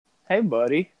Hey,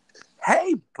 buddy.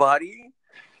 Hey, buddy.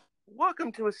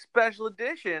 Welcome to a special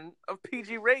edition of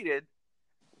PG Rated,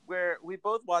 where we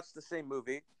both watched the same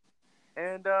movie,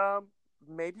 and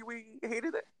maybe we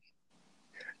hated it.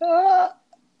 Uh,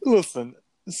 Listen,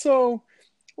 so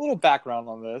a little background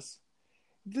on this.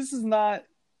 This is not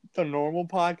the normal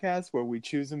podcast where we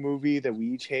choose a movie that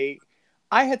we each hate.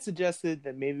 I had suggested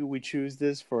that maybe we choose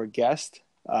this for a guest,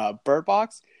 Bird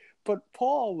Box, but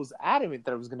Paul was adamant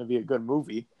that it was going to be a good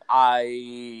movie.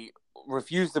 I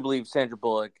refuse to believe Sandra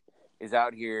Bullock is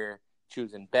out here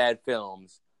choosing bad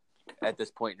films at this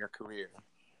point in her career.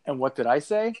 And what did I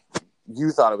say?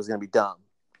 You thought it was going to be dumb.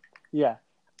 Yeah.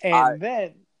 And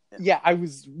I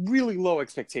was really low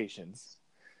expectations.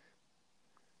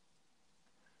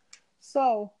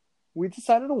 So we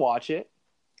decided to watch it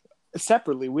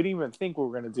separately. We didn't even think we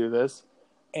were going to do this.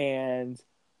 And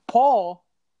Paul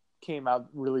came out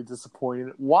really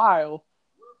disappointed, while,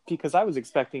 because I was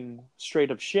expecting straight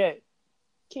up shit,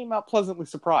 came out pleasantly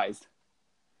surprised.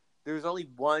 There's only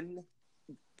one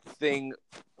thing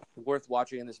worth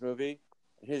watching in this movie,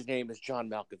 and his name is John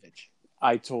Malkovich.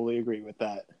 I totally agree with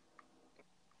that.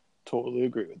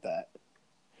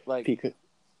 Like, because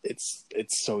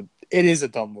it is a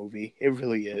dumb movie. It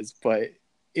really is, but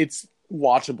it's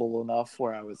watchable enough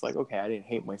where I was like, okay, I didn't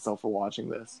hate myself for watching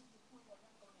this.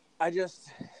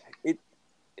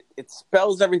 It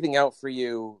spells everything out for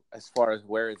you as far as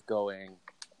where it's going.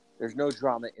 There's no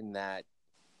drama in that.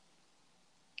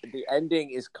 The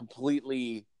ending is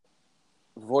completely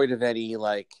void of any,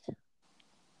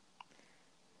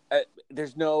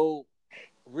 there's no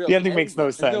real. The ending makes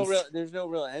no sense. There's no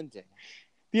real ending.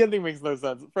 The ending makes no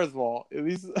sense. First of all, at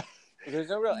least there's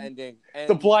no real ending. And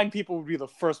the blind people would be the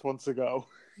first ones to go.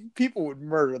 People would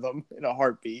murder them in a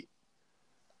heartbeat.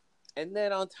 And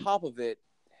then on top of it,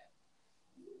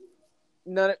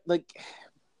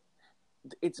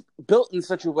 it's built in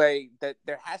such a way that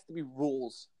there has to be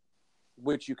rules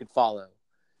which you could follow,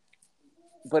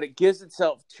 but it gives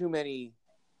itself too many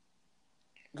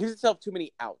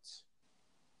outs.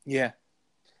 Yeah.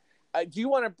 Do you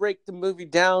want to break the movie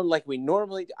down like we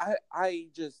normally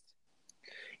do?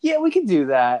 Yeah, we can do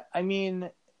that. I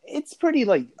mean, it's pretty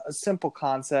a simple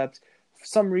concept. For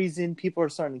some reason, people are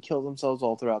starting to kill themselves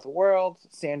all throughout the world.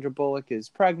 Sandra Bullock is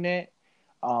pregnant.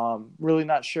 Really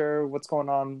not sure what's going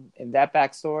on in that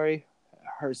backstory.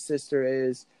 Her sister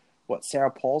is,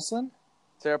 Sarah Paulson?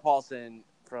 Sarah Paulson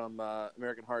from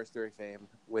American Horror Story fame,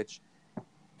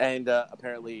 and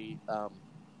apparently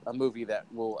a movie that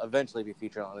will eventually be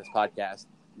featured on this podcast,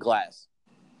 Glass.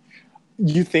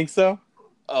 You think so?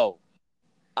 Oh,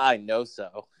 I know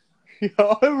so.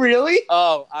 Oh, really?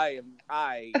 Oh, I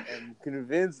am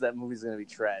convinced that movie's going to be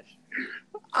trash.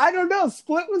 I don't know.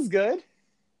 Split was good.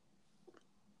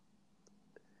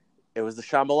 It was the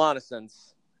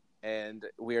Shyamalan-essence, and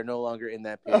we are no longer in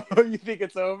that period. Oh, you think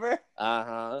it's over?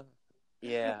 Uh-huh.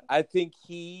 Yeah, I think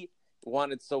he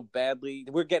wanted so badly.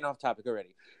 We're getting off topic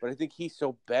already, but I think he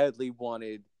so badly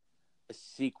wanted a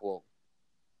sequel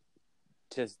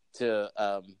to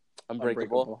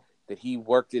Unbreakable that he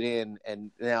worked it in, and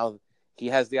now he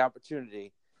has the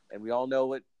opportunity. And we all know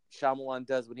what Shyamalan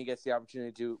does when he gets the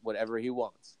opportunity to do whatever he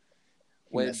wants.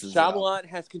 When Shyamalan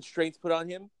has constraints put on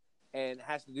him and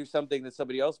has to do something that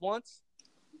somebody else wants,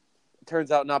 it turns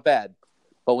out not bad.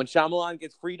 But when Shyamalan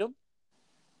gets freedom,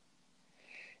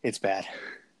 it's bad.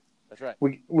 That's right.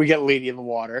 We get Lady in the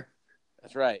Water.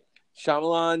 That's right.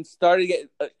 Shyamalan started to get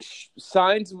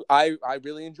Signs. I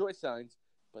really enjoy Signs,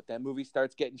 but that movie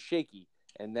starts getting shaky.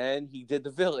 And then he did The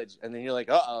Village, and then you're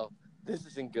like, uh-oh, this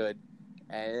isn't good.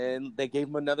 And they gave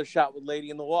him another shot with Lady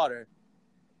in the Water,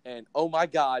 and oh my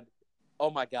god.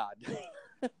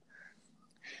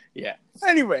 Yeah.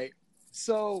 Anyway,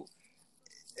 so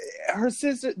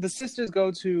the sisters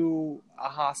go to a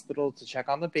hospital to check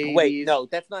on the babies. Wait, no,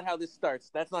 that's not how this starts.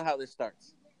 That's not how it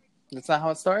starts?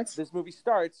 This movie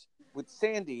starts with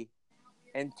Sandy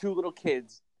and two little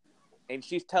kids, and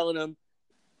she's telling them,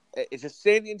 it's just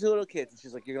Sandy and two little kids, and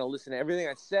she's like, you're going to listen to everything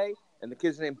I say, and the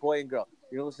kids are named Boy and Girl.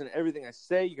 You're going to listen to everything I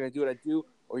say, you're going to do what I do,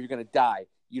 or you're going to die.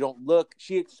 You don't look.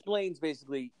 She explains,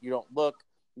 basically, you don't look,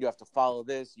 you have to follow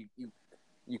this, you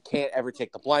can't ever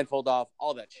take the blindfold off,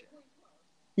 all that shit.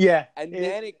 Yeah. And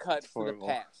then it cuts to the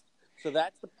past. So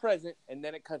that's the present, and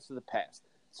then it cuts to the past.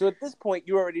 So at this point,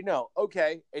 you already know,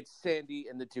 okay, it's Sandy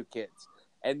and the two kids.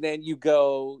 And then you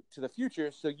go to the future,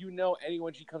 so you know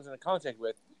anyone she comes into contact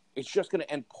with, it's just going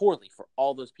to end poorly for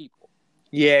all those people.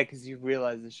 Yeah, because you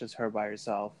realize it's just her by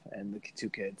herself and the two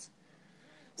kids.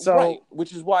 So, right,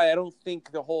 which is why I don't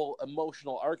think the whole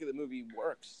emotional arc of the movie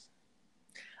works.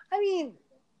 I mean,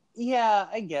 yeah,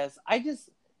 I guess.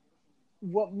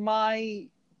 What my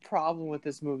problem with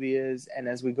this movie is, and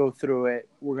as we go through it,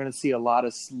 we're going to see a lot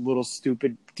of little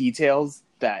stupid details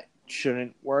that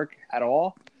shouldn't work at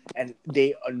all, and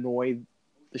they annoy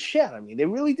the shit out of me. They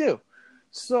really do.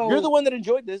 So You're the one that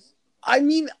enjoyed this. I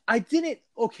mean, I didn't.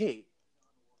 Okay,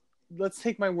 let's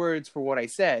take my words for what I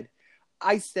said.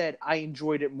 I said I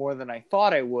enjoyed it more than I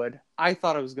thought I would. I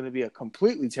thought it was going to be a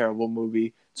completely terrible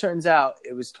movie. Turns out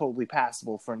it was totally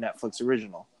passable for a Netflix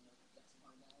original.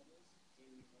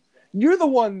 You're the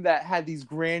one that had these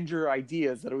grandeur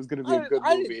ideas that it was going to be a good movie.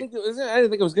 I didn't think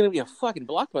it was going to be a fucking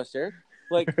blockbuster.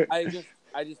 Like, I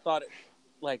just thought,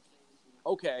 like,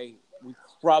 okay, we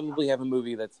probably have a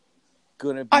movie that's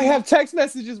going to be... I have text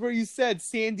messages where you said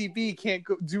Sandy B can't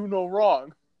do no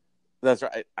wrong. That's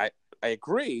right. I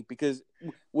agree, because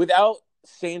without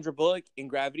Sandra Bullock in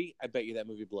Gravity, I bet you that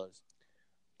movie blows.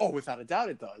 Oh, without a doubt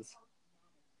it does.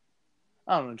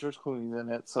 I don't know, George Clooney's in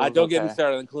it, so don't get me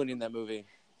started on Clooney in that movie.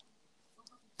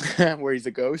 Where he's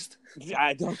a ghost?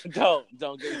 I don't get me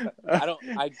started.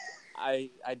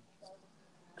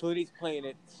 Clooney's playing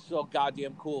it so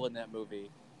goddamn cool in that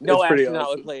movie. No astronaut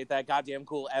would play it that goddamn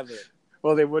cool ever.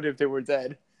 Well, they would if they were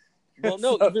dead. Well,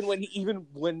 no, even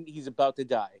when he's about to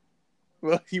die.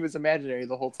 Well, he was imaginary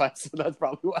the whole time, so that's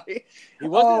probably why. He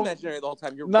wasn't imaginary the whole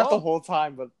time. You're not wrong. The whole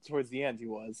time, but towards the end he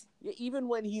was. Yeah, even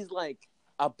when he's like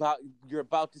you're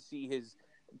about to see his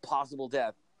possible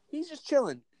death, he's just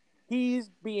chilling. He's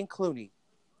being Clooney.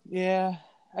 Yeah,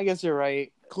 I guess you're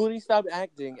right. Clooney stopped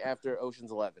acting after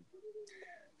Ocean's 11.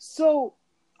 So,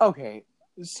 okay,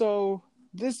 so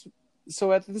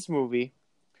at this movie,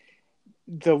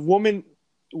 the woman,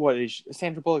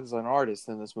 Sandra Bullock is an artist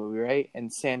in this movie, right?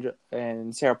 And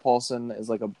Sarah Paulson is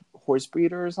like a horse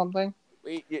breeder or something.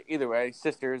 Either way,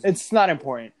 sisters. It's not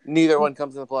important. Neither one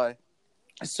comes into play.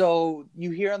 So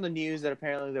you hear on the news that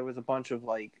apparently there was a bunch of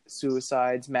like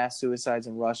mass suicides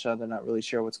in Russia. They're not really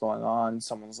sure what's going on.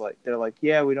 They're like,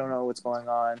 yeah, we don't know what's going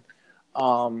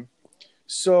on.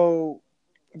 So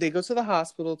they go to the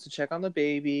hospital to check on the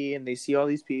baby, and they see all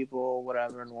these people,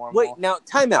 whatever, normal. Wait, now,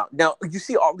 time out. Now, you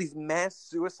see all these mass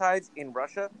suicides in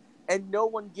Russia, and no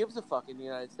one gives a fuck in the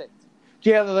United States.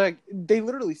 Yeah, they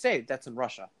literally say that's in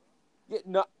Russia. Yeah,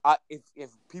 no, if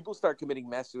people start committing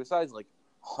mass suicides, like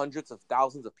hundreds of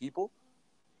thousands of people,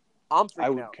 I'm freaking out. I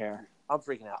wouldn't care. I'm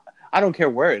freaking out. I don't care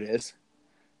where it is.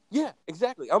 Yeah,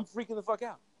 exactly. I'm freaking the fuck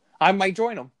out. I might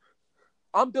join them.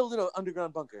 I'm building an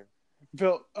underground bunker.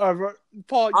 Paul,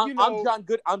 I'm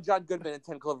John Goodman in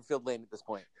 10 Cloverfield Lane at this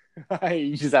point.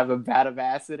 You just have a vat of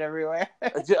acid everywhere.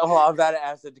 I'm a vat of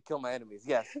acid to kill my enemies.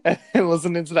 Yes. And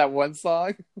listening to that one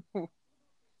song.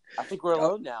 I think we're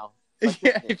alone now.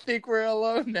 Yeah, I think we're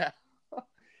alone now.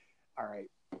 All right.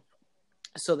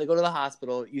 So they go to the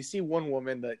hospital. You see one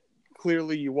woman that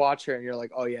clearly you watch her and you're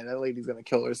like, oh yeah, that lady's gonna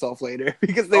kill herself later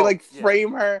because they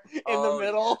frame her in the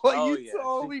middle.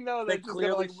 Totally know that they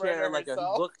clearly share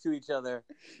a look to each other,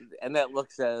 and that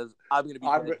look says, "I'm gonna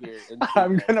be dead here."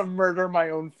 I'm gonna murder my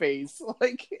own face.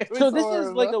 So this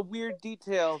is like a weird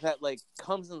detail that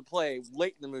comes into play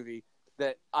late in the movie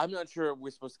that I'm not sure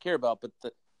we're supposed to care about, but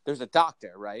there's a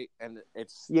doctor, right? And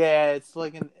it's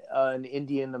like an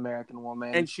Indian American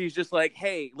woman, and she's just like,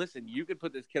 "Hey, listen, you could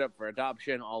put this kid up for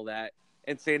adoption, all that."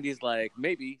 And Sandy's like,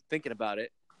 "Maybe thinking about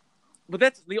it," but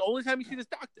that's the only time you see this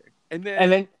doctor. And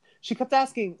then she kept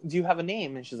asking, "Do you have a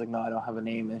name?" And she's like, "No, I don't have a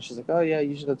name." And she's like, "Oh yeah,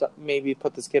 you should maybe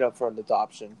put this kid up for an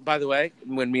adoption." By the way,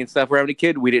 when me and Steph were having a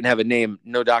kid, we didn't have a name.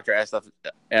 No doctor asked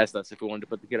us if we wanted to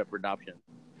put the kid up for adoption.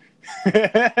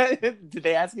 Did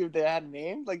they ask you if they had a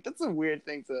name? That's a weird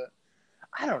thing to.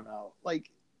 I don't know.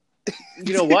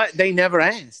 You know what? They never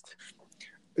asked.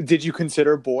 Did you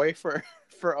consider boy for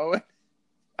Owen?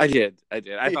 I did. I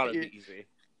thought it'd be easy.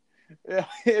 Yeah,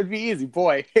 it'd be easy.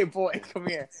 Boy, hey boy, come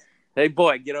here. Hey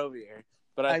boy, get over here.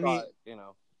 But I thought,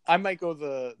 I might go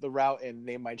the route and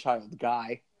name my child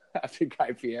Guy after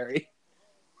Guy Fieri.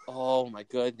 Oh my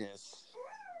goodness.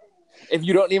 If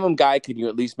you don't name him Guy, could you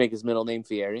at least make his middle name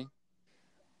Fieri?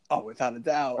 Oh, without a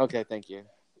doubt. Okay, thank you.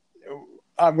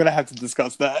 I'm going to have to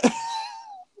discuss that.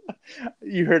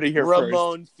 You heard it here Ramon first.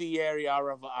 Ramon Fieri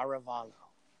Arevalo.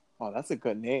 Oh, that's a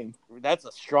good name. That's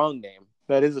a strong name.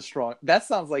 That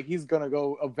sounds like he's going to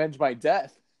go avenge my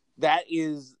death. That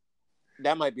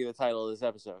might be the title of this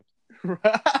episode.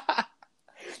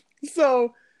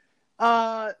 So,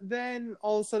 then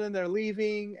all of a sudden they're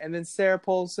leaving, and then Sarah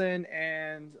Paulson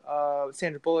and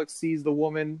Sandra Bullock sees the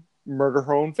woman murder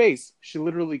her own face. She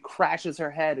literally crashes her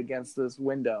head against this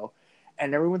window,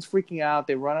 and everyone's freaking out.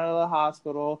 They run out of the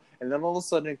hospital, and then all of a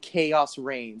sudden chaos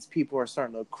reigns. People are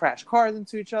starting to crash cars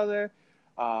into each other.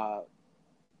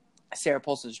 Sarah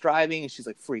Paulson's driving, and she's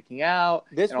freaking out.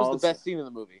 This was the best scene in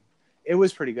the movie. It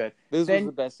was pretty good. This Then,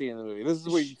 was the best scene in the movie. This is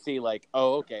where you see like,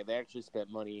 oh, okay, they actually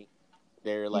spent money.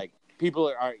 They're like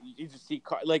people are. You just see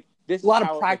like this a lot is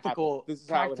how of practical this is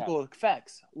how it would practical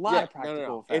effects. A lot of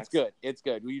practical effects. It's good. It's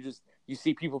good. You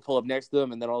see people pull up next to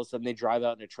them, and then all of a sudden they drive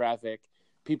out into traffic.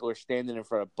 People are standing in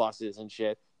front of buses and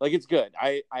shit. Like it's good.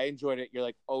 I enjoyed it. You're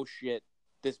like, oh shit,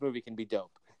 this movie can be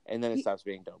dope, and then it stops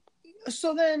being dope.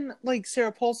 So then, like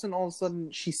Sarah Paulson, all of a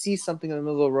sudden she sees something in the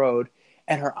middle of the road,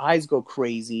 and her eyes go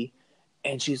crazy,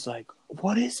 and she's like,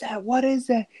 "What is that? What is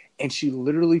that?" And she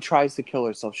literally tries to kill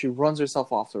herself. She runs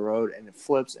herself off the road, and it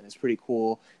flips, and it's pretty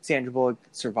cool. Sandra Bullock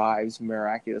survives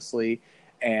miraculously,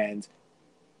 and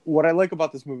what I like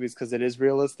about this movie is because it is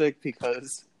realistic.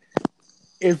 Because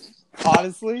if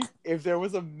there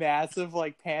was a massive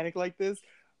like panic like this,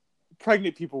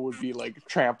 pregnant people would be like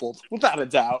trampled without a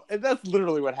doubt, and that's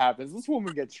literally what happens. This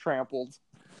woman gets trampled.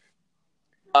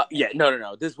 Yeah,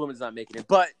 no. This woman's not making it.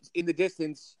 But in the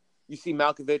distance, you see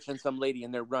Malkovich and some lady,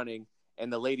 and they're running.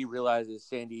 And the lady realizes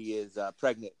Sandy is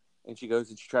pregnant, and she goes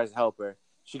and she tries to help her.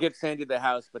 She gets Sandy to the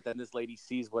house, but then this lady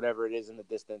sees whatever it is in the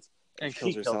distance, and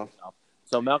kills herself.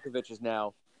 So Malkovich is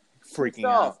now freaking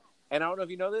out. And I don't know if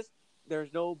you know this,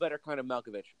 there's no better kind of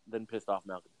Malkovich than pissed off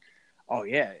Malkovich. Oh,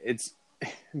 yeah. It's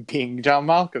being John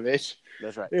Malkovich.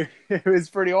 That's right. It was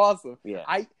pretty awesome. Yeah.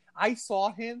 I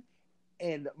saw him,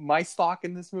 and my stock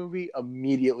in this movie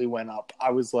immediately went up.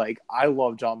 I was like, I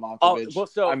love John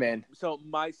Malkovich. I'm in. So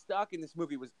my stock in this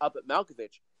movie was up at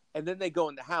Malkovich, and then they go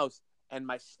in the house, and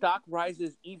my stock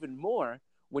rises even more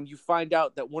when you find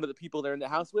out that one of the people they're in the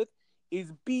house with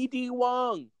is B.D.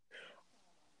 Wong.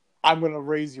 I'm going to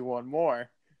raise you one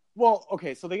more. Well,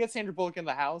 okay, so they get Sandra Bullock in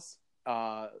the house.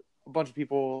 A bunch of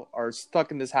people are stuck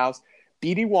in this house.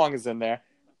 B.D. Wong is in there.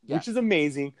 Yeah. Which is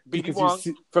amazing. B.D. Wong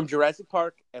from Jurassic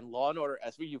Park and Law and Order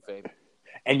SVU fame.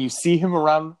 And you see him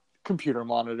around computer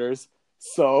monitors.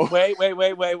 So wait!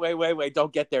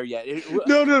 Don't get there yet.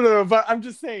 No. But I'm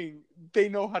just saying they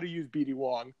know how to use B.D.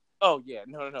 Wong. Oh yeah,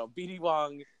 no. B.D.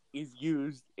 Wong is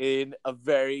used in a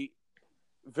very,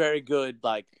 very good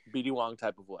like B.D. Wong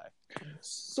type of way.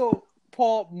 So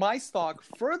Paul, my stock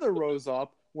further rose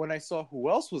up when I saw who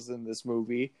else was in this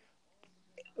movie.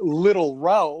 Lil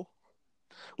Rel.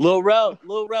 Lil Rel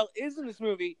is in this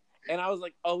movie, and I was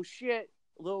like, "Oh shit,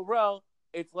 Lil Rel!"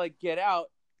 It's like Get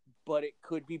Out, but it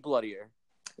could be bloodier.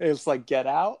 It's like Get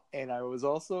Out, and I was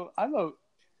also I'm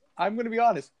going to be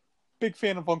honest, big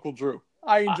fan of Uncle Drew.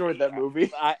 I enjoyed that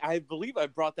movie. I believe I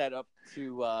brought that up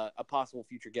to a possible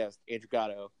future guest, Andrew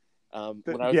Gatto,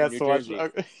 when I was in New Jersey.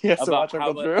 Watch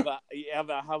Uncle Drew.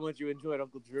 About how much you enjoyed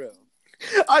Uncle Drew.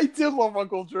 I did love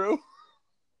Uncle Drew.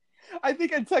 I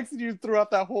think I texted you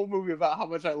throughout that whole movie about how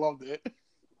much I loved it.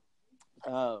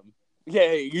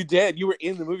 Yeah, you did. You were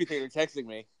in the movie theater texting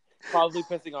me, probably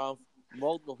pissing off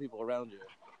multiple people around you.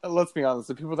 Let's be honest,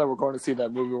 the people that were going to see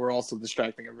that movie were also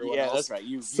distracting everyone else. Yeah, that's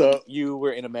right. You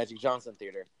were in a Magic Johnson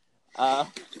theater.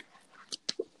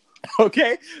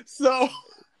 Okay, so...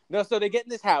 No, so they get in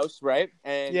this house, right?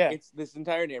 And it's this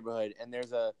entire neighborhood, and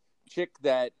there's a chick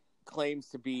that claims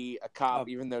to be a cop,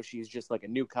 even though she's just like a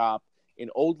new cop. An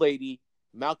old lady,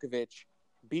 Malkovich,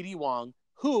 B.D. Wong,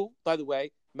 who, by the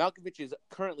way, Malkovich is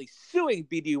currently suing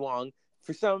B.D. Wong.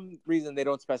 For some reason, they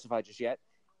don't specify just yet.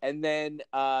 And then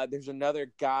there's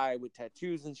another guy with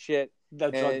tattoos and shit.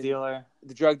 The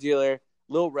drug dealer,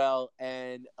 Lil Rel,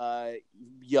 and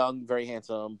young, very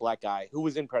handsome black guy who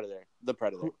was in Predator, the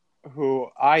Predator. Who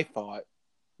I thought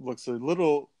looks a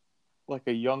little like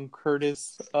a young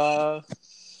Curtis.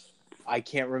 I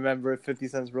can't remember 50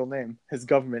 Cent's real name. His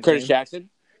government Curtis name. Jackson?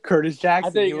 Curtis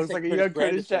Jackson. He looks like a young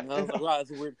Curtis Jackson. I was like, wow,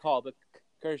 that's a weird call, but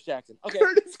Curtis Jackson. Okay.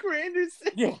 Curtis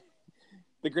Granderson. Yeah.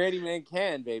 The Grandy Man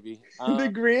can, baby. The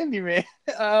Grandy Man.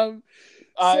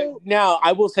 Now,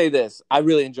 I will say this. I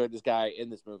really enjoyed this guy in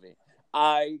this movie.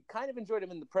 I kind of enjoyed him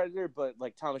in The Predator, but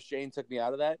like Thomas Jane took me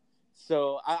out of that.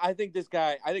 So I think this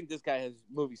guy has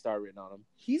movie star written on him.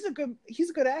 He's a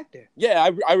good actor. Yeah,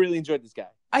 I really enjoyed this guy.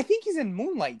 I think he's in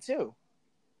Moonlight too.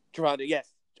 Toronto, yes.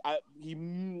 He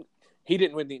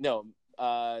didn't win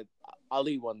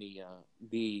Ali won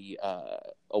the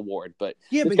award, but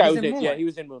yeah, this but guy was was in Moonlight. Yeah, he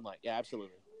was in Moonlight. Yeah,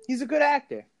 absolutely. He's a good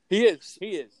actor. He is.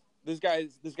 This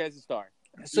guy's a star.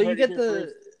 So you get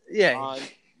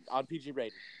on PG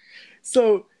rating.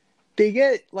 So they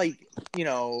get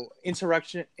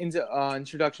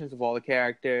introductions of all the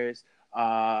characters.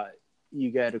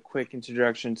 You get a quick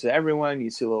introduction to everyone. You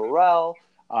see Lil Rel.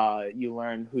 You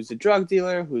learn who's a drug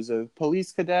dealer, who's a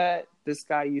police cadet. This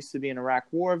guy used to be an Iraq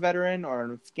War veteran or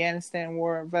an Afghanistan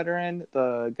War veteran.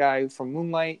 The guy from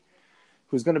Moonlight,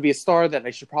 who's going to be a star that I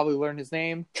should probably learn his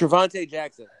name. Trevante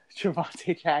Jackson.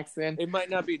 Trevante Jackson. It might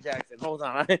not be Jackson. Hold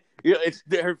on.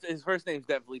 His first name's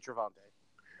definitely Trevante.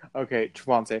 Okay,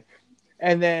 Trevante.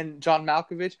 And then John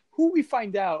Malkovich, who we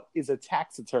find out is a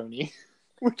tax attorney,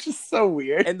 which is so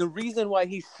weird. And the reason why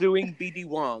he's suing B.D.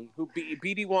 Wong,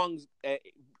 B.D. Wong's a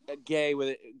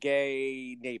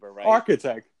gay neighbor, right?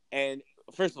 Architect. And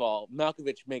first of all,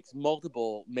 Malkovich makes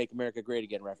multiple "Make America Great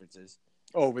Again" references.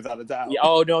 Oh, without a doubt. Yeah,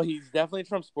 oh no, he's definitely a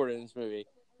Trump supporter in this movie.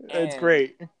 It's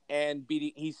great. And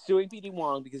he's suing B.D.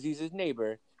 Wong because he's his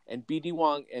neighbor, and B.D.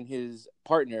 Wong and his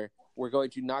partner were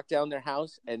going to knock down their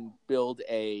house and build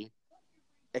a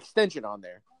extension on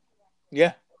there.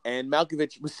 Yeah. And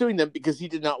Malkovich was suing them because he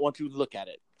did not want to look at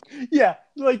it. Yeah,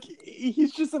 like,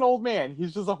 he's just an old man.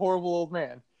 He's just a horrible old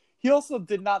man. He also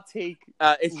did not take...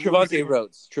 It's Trevante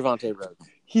Rhodes. Trevante Rhodes.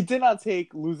 He did not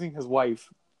take losing his wife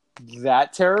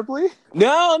that terribly.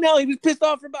 No, he was pissed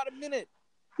off for about a minute.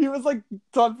 He was, like,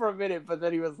 done for a minute, but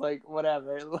then he was like,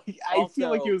 whatever. Like, I feel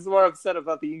like Also- he was more upset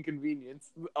about the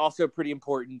inconvenience. Also pretty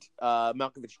important,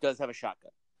 Malkovich does have a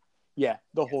shotgun. Yeah,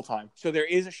 the whole time. So there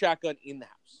is a shotgun in the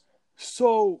house.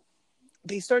 So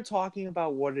they start talking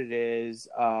about what it is.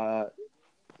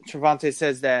 Trevante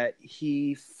says that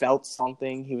he felt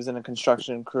something. He was in a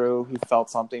construction crew. He felt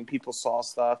something. People saw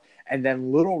stuff. And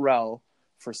then Little Rel,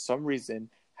 for some reason,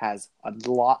 has a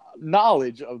lot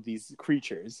knowledge of these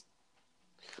creatures.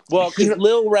 Well, because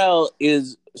Lil Rel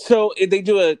is... So they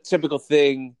do a typical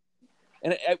thing.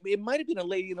 And it might have been a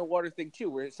Lady in the Water thing, too,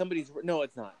 where somebody's... No,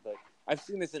 it's not. But I've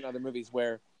seen this in other movies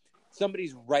where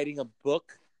somebody's writing a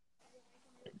book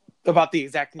About the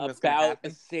exact thing that's going to about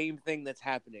happen. the same thing that's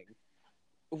happening.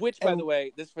 Which, by the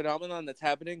way, this phenomenon that's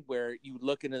happening where you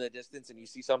look into the distance and you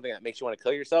see something that makes you want to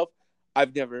kill yourself,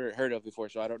 I've never heard of before,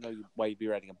 so I don't know why you'd be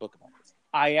writing a book about this.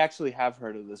 I actually have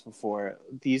heard of this before.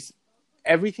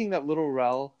 Everything that Little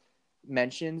Rel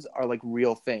mentions are like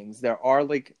real things. There are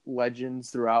like legends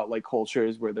throughout like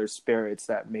cultures where there's spirits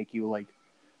that make you like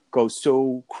go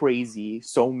so crazy,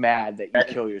 so mad that you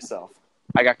kill yourself.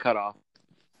 I got cut off.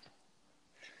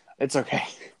 It's okay.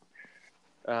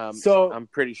 So I'm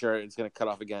pretty sure it's going to cut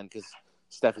off again because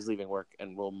Steph is leaving work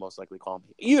and will most likely call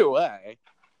me. Either way,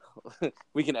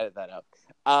 we can edit that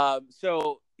out.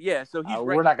 So he's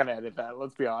we're not going to edit that.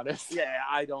 Let's be honest. Yeah,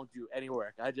 I don't do any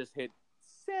work. I just hit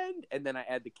send and then I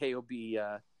add the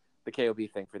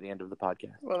KOB thing for the end of the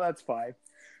podcast. Well, that's fine.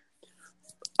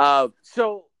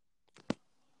 So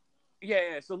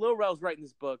Lil Rel's writing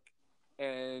this book,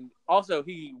 and also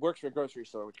he works for a grocery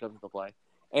store, which comes into play.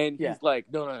 And he's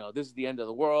like, no, this is the end of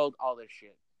the world, all this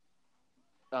shit.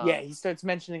 He starts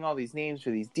mentioning all these names for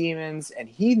these demons, and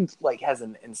he like has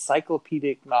an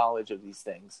encyclopedic knowledge of these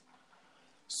things.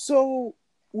 So,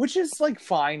 which is like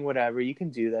fine, whatever. You can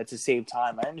do that to save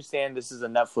time. I understand this is a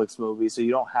Netflix movie, so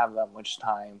you don't have that much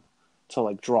time to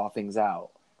like draw things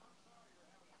out.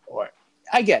 Or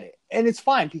I get it, and it's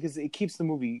fine because it keeps the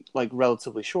movie like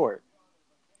relatively short.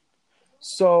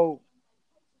 So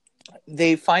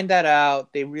they find that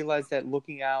out. They realize that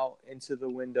looking out into the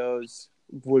windows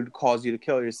would cause you to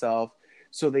kill yourself.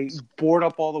 So they board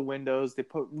up all the windows. They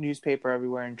put newspaper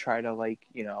everywhere and try to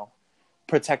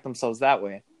protect themselves that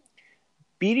way.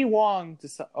 B.D. Wong,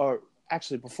 or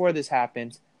actually before this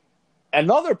happens,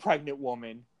 another pregnant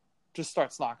woman just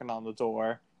starts knocking on the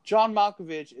door. John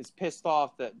Malkovich is pissed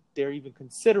off that they're even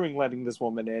considering letting this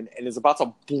woman in and is about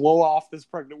to blow off this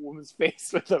pregnant woman's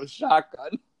face with a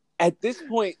shotgun. At this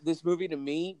point, this movie to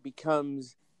me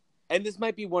becomes, and this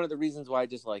might be one of the reasons why I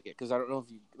dislike it, because I don't know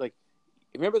if you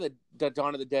remember the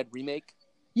Dawn of the Dead remake?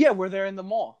 Yeah, where they're in the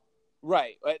mall.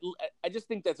 Right. I just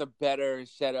think that's a better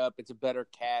setup. It's a better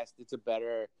cast. It's a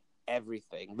better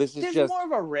everything. There's more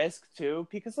of a risk too,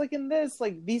 because in this,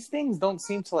 these things don't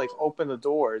seem to open the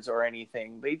doors or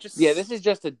anything. They just this is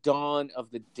just a Dawn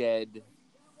of the Dead,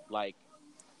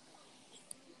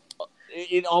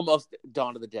 it almost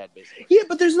Dawn of the Dead, basically. Yeah,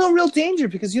 but there's no real danger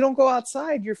because you don't go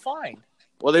outside. You're fine.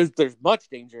 Well, there's much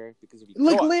danger because if you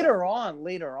later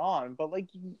on, but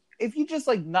if you just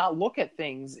not look at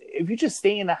things, if you just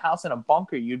stay in the house in a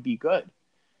bunker, you'd be good.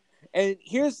 And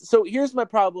here's my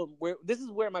problem. This is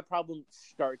where my problem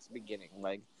starts beginning.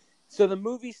 So the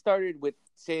movie started with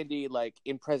Sandy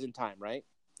in present time, right?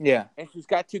 Yeah. And she's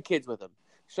got 2 kids with him.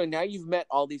 So now you've met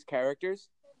all these characters.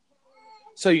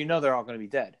 So they're all going to be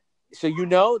dead. So you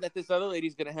know that this other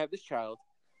lady's going to have this child.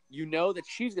 You know that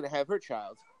she's going to have her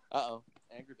child. Uh-oh.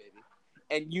 Angry baby.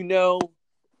 And you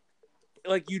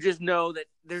just know that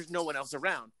there's no one else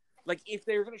around. If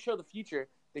they were going to show the future,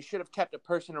 they should have kept a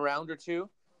person around or two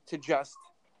to just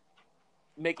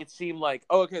make it seem okay,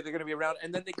 they're going to be around.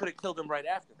 And then they could have killed them right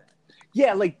after that.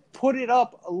 Yeah, like put it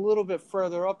up a little bit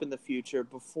further up in the future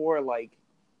before, like,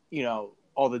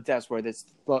 all the deaths where it's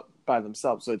by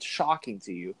themselves. So it's shocking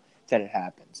to you that it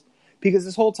happens. Because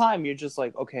this whole time you're just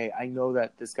like, okay, I know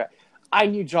that this guy. I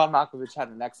knew John Malkovich had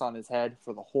an X on his head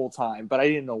for the whole time, but I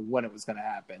didn't know when it was going to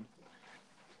happen.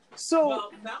 So,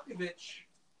 well,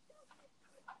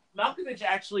 Malkovich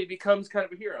actually becomes kind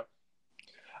of a hero.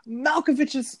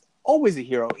 Malkovich is always a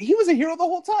hero. He was a hero the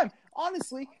whole time.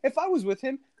 Honestly, if I was with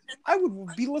him, I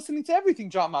would be listening to everything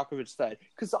John Malkovich said.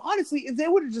 Because honestly, if they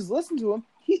would have just listened to him,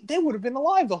 they would have been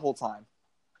alive the whole time.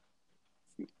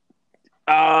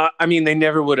 I mean, they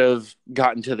never would have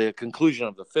gotten to the conclusion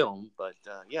of the film, but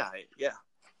yeah.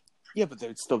 Yeah, but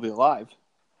they'd still be alive.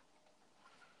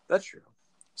 That's true.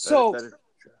 So, that is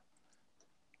true.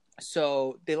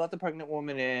 So they let the pregnant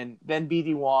woman in. Then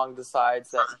BD Wong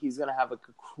decides that he's gonna have like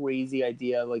a crazy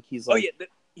idea. Like he's like,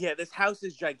 this house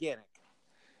is gigantic.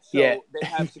 So Yeah. they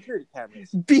have security cameras.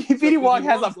 BD Wong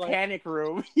has a Wong's like- panic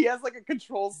room. He has like a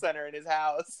control center in his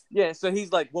house. Yeah, so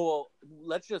he's like, well,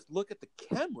 let's just look at the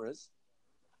cameras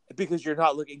because you're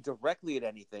not looking directly at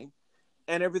anything,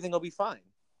 and everything will be fine.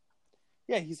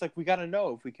 Yeah, he's like, we gotta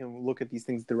know if we can look at these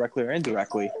things directly or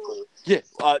indirectly. Yeah,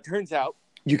 turns out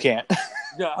You can't.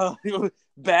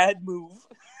 bad move.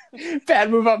 Bad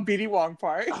move on BD Wong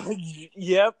part.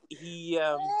 Yep, he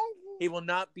will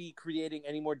not be creating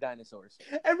any more dinosaurs.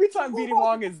 Every time BD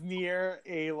Wong is near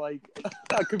a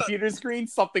computer screen,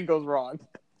 something goes wrong.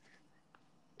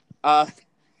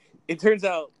 It turns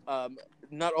out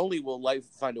not only will life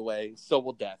find a way, so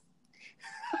will death.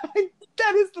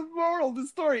 That is the moral of the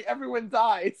story. Everyone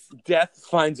dies. Death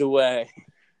finds a way.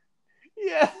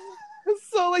 Yeah.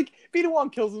 So BD Wong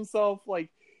kills himself.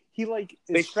 He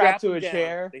is strapped to a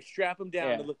chair. They strap him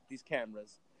down to look at these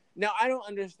cameras. Now I don't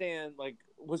understand.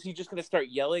 Was he just going to start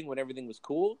yelling when everything was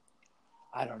cool?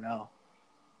 I don't know.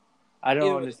 I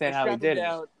don't understand how he did it.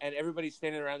 And everybody's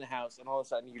standing around the house, and all of a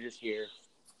sudden you just hear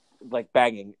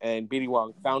banging, and BD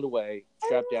Wong found a way,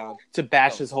 strapped down to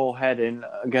bash his whole head in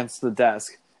against the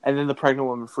desk. And then the pregnant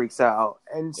woman freaks out.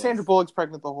 And Sandra Bullock's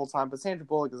pregnant the whole time, but Sandra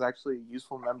Bullock is actually a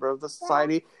useful member of the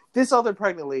society. This other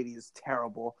pregnant lady is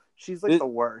terrible. She's the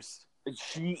worst.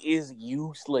 She is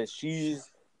useless.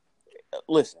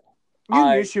 Listen. You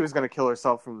knew she was going to kill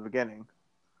herself from the beginning.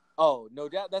 Oh, no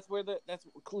doubt. That's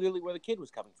clearly where the kid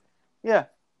was coming from. Yeah.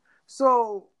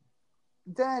 So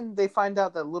then they find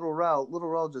out that Little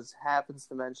Rel just happens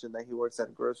to mention that he works at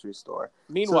a grocery store.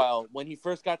 Meanwhile, when he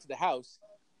first got to the house,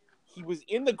 he was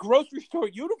in the grocery store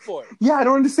uniform. Yeah, I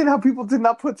don't understand how people did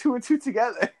not put two and two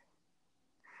together.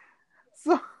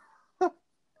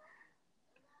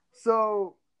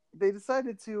 So they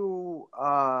decided to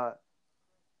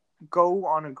go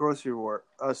on a grocery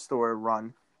store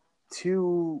run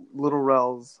to Little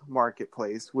Rel's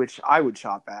marketplace, which I would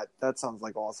shop at. That sounds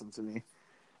awesome to me.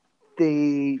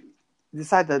 They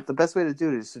decide that the best way to do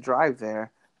it is to drive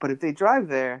there. But if they drive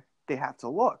there, they have to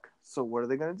look. So what are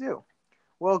they going to do?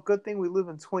 Well, good thing we live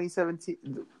in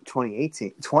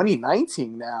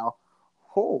 2019 now.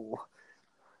 Oh.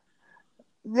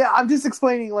 Yeah, I'm just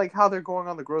explaining how they're going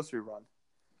on the grocery run.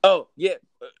 Oh, yeah.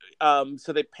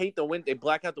 So they paint they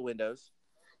black out the windows.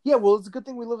 Yeah, well, it's a good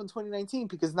thing we live in 2019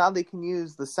 because now they can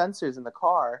use the sensors in the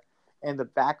car and the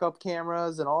backup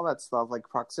cameras and all that stuff, like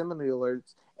proximity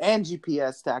alerts and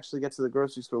GPS to actually get to the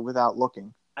grocery store without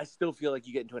looking. I still feel like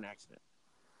you get into an accident.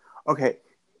 Okay.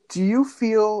 Do you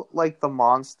feel like the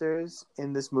monsters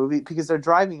in this movie, because they're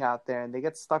driving out there and they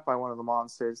get stuck by one of the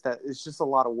monsters, that is just a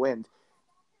lot of wind.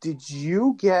 Did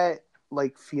you get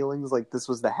feelings like this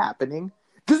was the happening?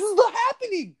 This is the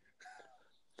happening!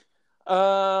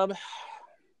 Paul,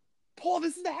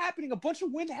 this is the happening. A bunch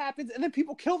of wind happens and then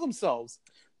people kill themselves.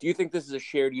 Do you think this is a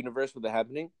shared universe with the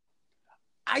happening?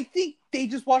 I think they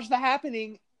just watched the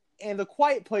happening and The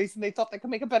Quiet Place and they thought they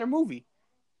could make a better movie.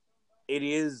 It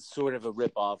is sort of a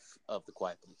ripoff of The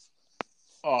Quiet Place.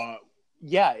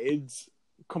 Yeah, it's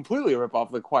completely a ripoff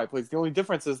of The Quiet Place. The only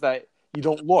difference is that you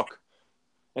don't look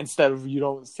instead of you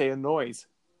don't say a noise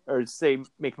or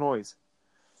make noise.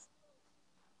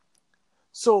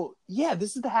 So yeah,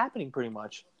 this is the happening pretty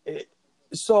much.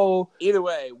 So either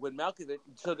way, when Malkovich,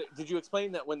 did you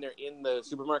explain that when they're in the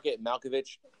supermarket,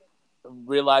 Malkovich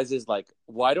realizes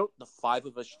why don't the five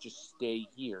of us just stay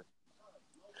here?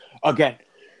 Again.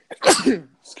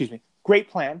 Excuse me. Great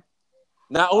plan.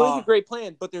 Not only is it a great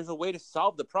plan, but there's a way to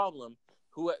solve the problem.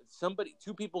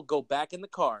 Two people go back in the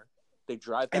car, they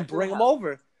drive back and bring them house,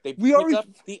 over. They pick up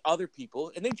the other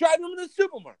people and they drive them to the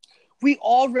supermarket. We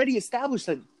already established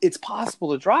that it's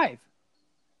possible to drive.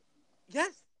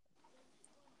 Yes.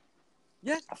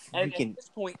 And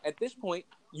at this point,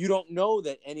 you don't know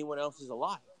that anyone else is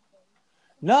alive.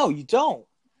 No, you don't.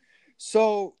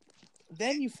 So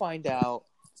then you find out,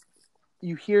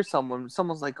 you hear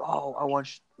someone's like, "Oh, I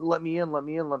want let me in, let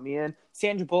me in, let me in."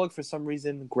 Sandra Bullock, for some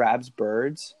reason, grabs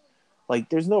birds. Like,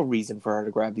 there's no reason for her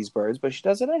to grab these birds, but she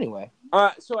does it anyway.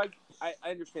 So I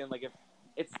understand. Like, if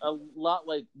it's a lot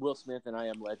like Will Smith in I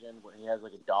Am Legend, where he has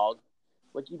like a dog,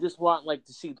 like you just want like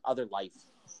to see other life.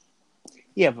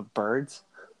 Yeah, but birds.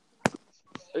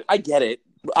 I get it.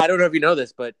 I don't know if you know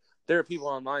this, but there are people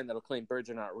online that'll claim birds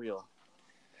are not real.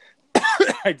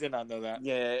 I did not know that.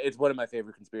 Yeah, it's one of my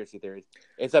favorite conspiracy theories.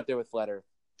 It's up there with flat Earth.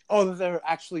 Oh, they're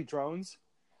actually drones?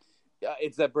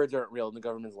 It's that birds aren't real and the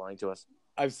government's lying to us.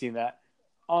 I've seen that.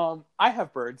 I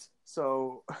have birds,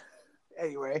 so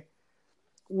anyway,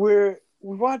 we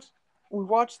watch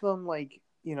them, like,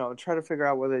 try to figure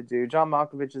out what they do. John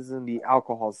Malkovich is in the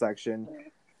alcohol section,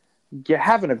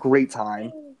 having a great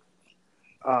time.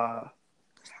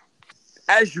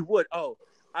 As you would. Oh,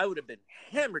 I would have been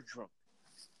hammered drunk.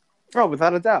 Oh,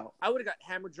 without a doubt. I would have got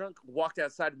hammered drunk, walked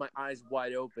outside with my eyes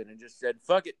wide open, and just said,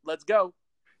 "Fuck it, let's go."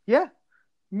 Yeah,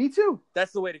 me too.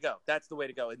 That's the way to go. That's the way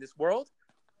to go in this world.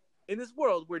 In this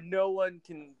world where no one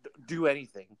can do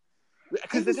anything.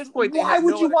 Because at this point, why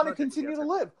would you want to continue to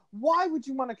live? Why would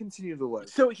you want to continue to live?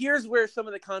 So here's where some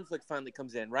of the conflict finally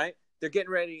comes in, right? They're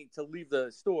getting ready to leave the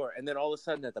store, and then all of a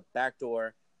sudden at the back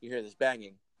door, you hear this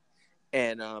banging.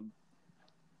 And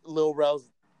Lil Rel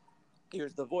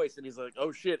hears the voice, and he's like,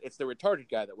 "Oh shit, it's the retarded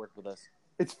guy that worked with us."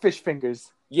 It's Fish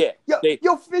Fingers. Yeah.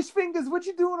 Yo, Fish Fingers, what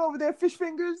you doing over there, Fish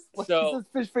Fingers? Like, So, he says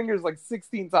Fish Fingers like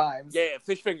 16 times. Yeah,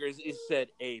 Fish Fingers is said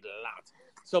a lot.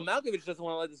 So Malkovich doesn't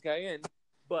want to let this guy in,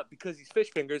 but because he's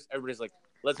Fish Fingers, everybody's like,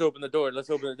 "Let's open the door,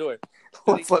 let's open the door."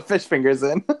 So Let's let Fish Fingers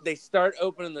in. They start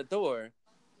opening the door,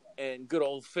 and good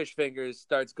old Fish Fingers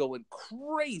starts going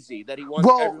crazy that he wants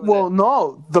everyone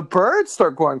no, the birds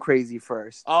start going crazy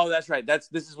first. Oh, that's right.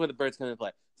 This is where the birds come into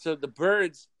play. So the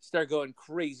birds start going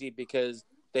crazy because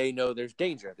they know there's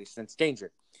danger. They sense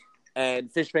danger.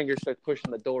 And Fish Fingers starts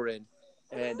pushing the door in.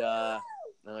 And,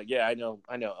 yeah, I know.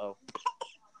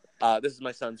 Oh. This is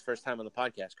my son's first time on the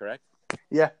podcast, correct?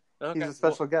 Yeah. Okay. He's a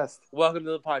special guest. Welcome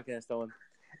to the podcast, Owen.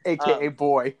 AKA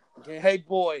boy. Hey,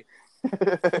 boy.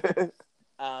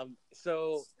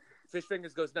 So Fish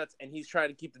Fingers goes nuts, and he's trying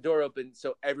to keep the door open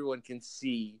so everyone can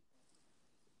see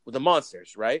the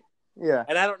monsters, right? Yeah.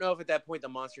 And I don't know if at that point the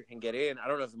monster can get in. I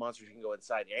don't know if the monster can go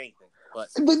inside anything. But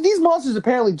these monsters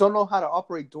apparently don't know how to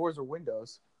operate doors or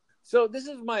windows. So this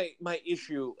is my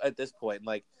issue at this point.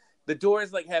 Like, the door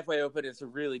is like halfway open. It's a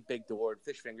really big door. And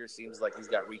Fish Fingers seems like he's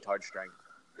got retard strength.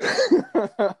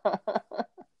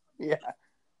 Yeah.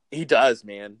 He does,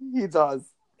 man. He does.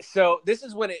 So this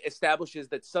is when it establishes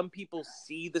that some people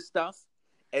see the stuff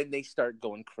and they start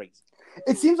going crazy.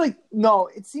 It seems like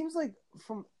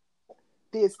from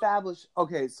they establish.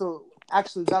 Okay, so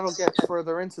actually that'll get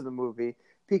further into the movie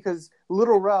because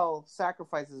Little Rel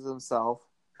sacrifices himself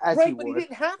as he would. But he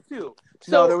didn't have to.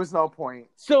 No, there was no point.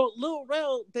 So Little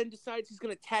Rel then decides he's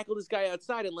going to tackle this guy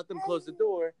outside and let them close the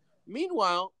door.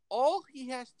 Meanwhile, all he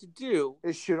has to do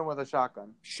is shoot him with a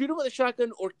shotgun. Shoot him with a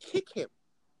shotgun or kick him.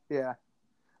 Yeah.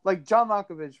 Like, John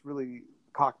Malkovich really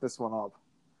cocked this one up.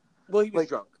 Well, he was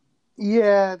drunk.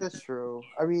 Yeah, that's true.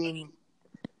 I mean,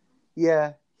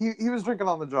 yeah, he was drinking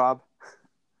on the job.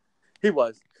 He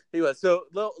was. So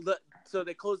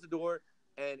they close the door,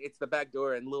 and it's the back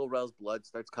door, and Lil Rel's blood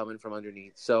starts coming from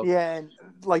underneath. So yeah, and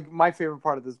like my favorite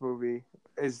part of this movie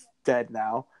is dead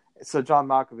now. So John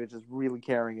Malkovich is really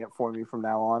carrying it for me from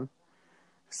now on.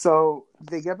 So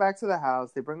they get back to the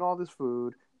house. They bring all this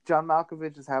food. John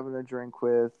Malkovich is having a drink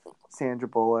with Sandra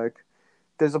Bullock.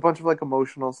 There's a bunch of like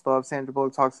emotional stuff. Sandra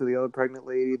Bullock talks to the other pregnant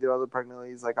lady. The other pregnant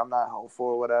lady's like, "I'm not helpful"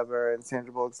 or whatever. And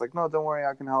Sandra Bullock's like, "No, don't worry,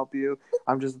 I can help you.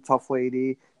 I'm just a tough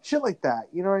lady." Shit like that.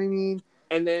 You know what I mean?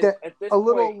 And then at this point, a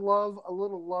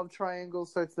little love triangle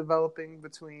starts developing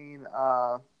between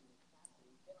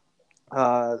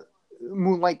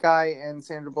Moonlight Guy and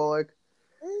Sandra Bullock.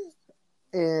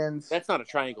 And that's not a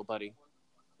triangle, buddy.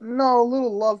 No, a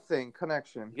little love thing,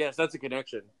 connection. Yes, that's a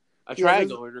connection. A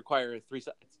triangle would require 3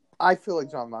 sides. I feel like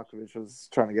John Malkovich was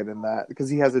trying to get in that because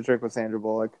he has a drink with Sandra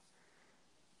Bullock.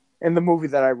 In the movie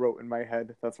that I wrote in my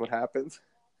head, that's what happens.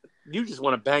 You just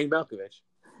want to bang Malkovich.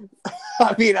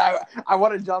 I mean, I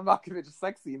wanted John Malkovich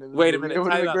sex scene in this Wait movie. a minute, it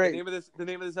would have been great. The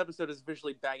name of this episode is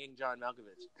officially Banging John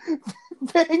Malkovich.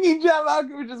 Banging John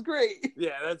Malkovich is great.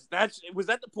 Yeah, that's was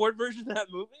that the porn version of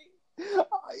that movie?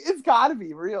 It's got to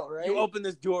be real, right? You open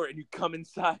this door and you come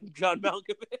inside John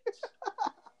Malkovich.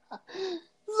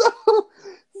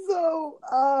 So,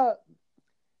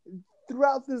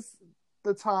 throughout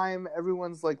the time,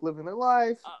 everyone's like living their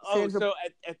life. So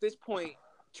at this point,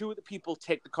 two of the people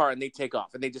take the car and they take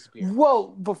off and they disappear. Well,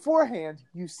 beforehand,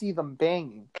 you see them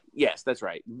banging. Yes, that's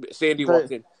right. Sandy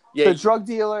walks in. Yeah, the drug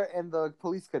dealer and the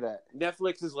police cadet.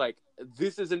 Netflix is like,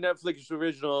 this is a Netflix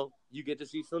original. You get to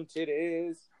see some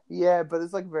titties. Yeah, but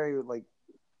it's like very like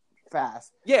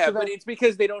fast. Yeah, so but it's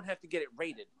because they don't have to get it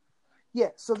rated. Yeah,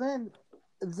 so then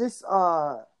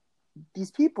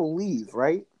these people leave,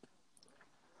 right?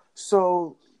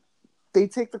 So they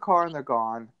take the car and they're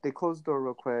gone. They close the door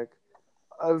real quick.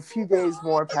 A few days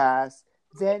more pass.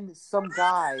 Then some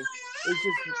guy is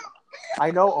just...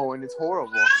 I know, Owen, it's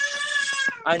horrible.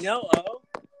 I know,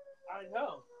 I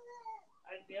know.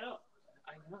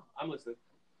 I'm listening.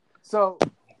 So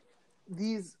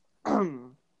these...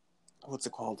 what's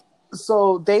it called?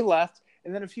 So they left,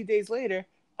 and then a few days later,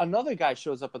 another guy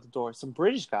shows up at the door, some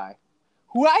British guy,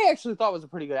 who I actually thought was a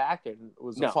pretty good actor, and it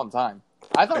was a fun time.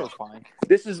 I thought it was fine.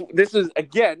 This is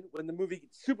again when the movie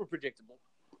gets super predictable.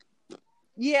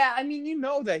 Yeah, I mean, you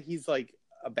know that he's like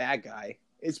a bad guy.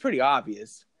 It's pretty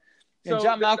obvious. And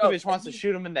John Malkovich wants to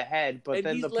shoot him in the head, but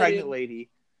then the pregnant lady.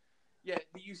 Yeah,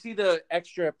 you see the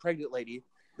extra pregnant lady,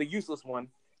 the useless one.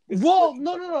 Well,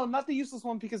 no, not the useless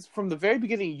one, because from the very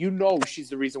beginning, you know she's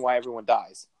the reason why everyone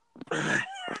dies.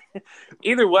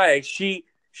 Either way, she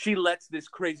lets this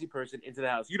crazy person into the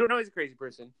house. You don't know he's a crazy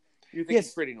person. You think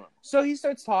he's pretty normal. So he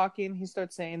starts talking. He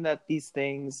starts saying that these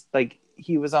things, like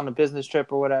he was on a business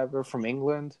trip or whatever from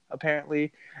England,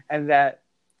 apparently, and that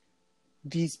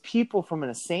these people from an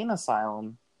insane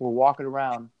asylum were walking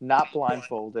around not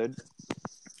blindfolded,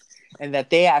 and that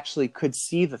they actually could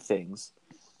see the things,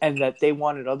 and that they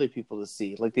wanted other people to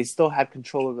see. Like they still had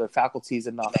control of their faculties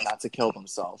enough not to kill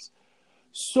themselves.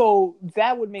 So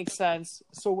that would make sense.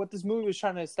 So what this movie was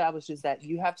trying to establish is that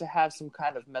you have to have some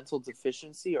kind of mental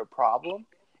deficiency or problem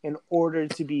in order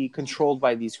to be controlled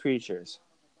by these creatures.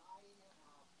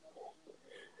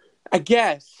 I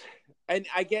guess. And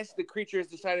I guess the creatures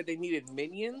decided they needed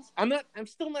minions. I'm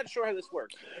still not sure how this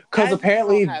works. Because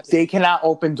apparently they cannot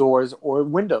open doors or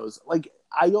windows. Like,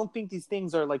 I don't think these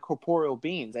things are like corporeal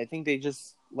beings. I think they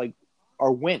just like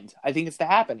are wind. I think it's the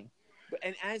happening.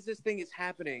 And as this thing is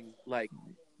happening, like,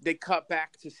 they cut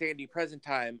back to Sandy present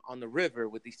time on the river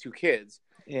with these two kids.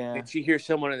 Yeah. And she hears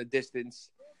someone in the distance,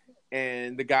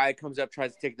 and the guy comes up,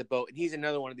 tries to take the boat, and he's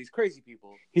another one of these crazy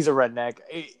people. He's a redneck.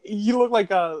 You look like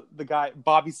the guy,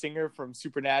 Bobby Singer from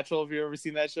Supernatural, if you've ever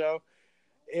seen that show.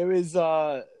 It was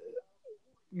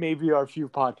maybe our few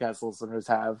podcast listeners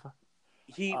have.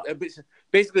 He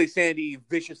basically, Sandy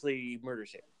viciously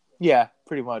murders him. Yeah,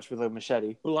 pretty much, with a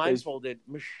machete. Blindfolded,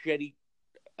 machete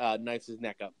knifes his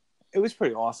neck up. It was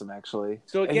pretty awesome, actually.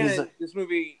 So again, this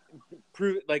movie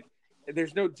proved like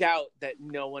there's no doubt that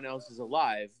no one else is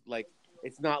alive. Like,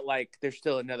 it's not like there's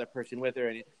still another person with her,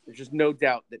 and there's just no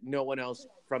doubt that no one else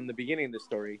from the beginning of the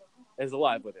story is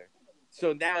alive with her.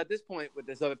 So now at this point, with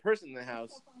this other person in the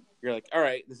house, you're like, all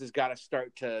right, this has got to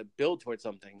start to build towards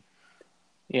something.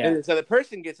 Yeah. And this other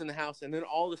person gets in the house, and then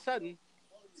all of a sudden,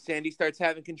 Sandy starts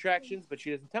having contractions, but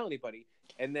she doesn't tell anybody.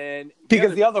 And then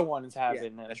because the other one is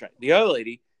having that's right. The other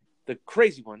lady, the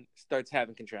crazy one, starts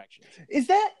having contractions. Is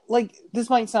that like, this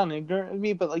might sound ignorant of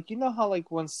me, but like, you know how like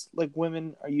once like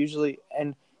women are usually,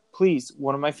 and please,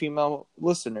 one of my female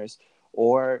listeners,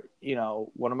 or you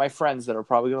know, one of my friends that are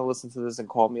probably going to listen to this and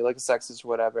call me like a sexist or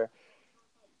whatever.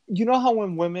 You know how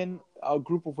when a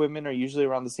group of women are usually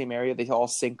around the same area, they all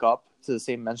sync up to the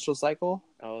same menstrual cycle?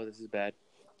 Oh, this is bad.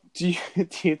 Do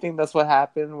you think that's what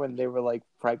happened when they were like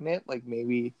pregnant? Like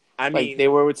maybe mean, they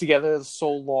were together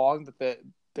so long that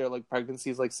their like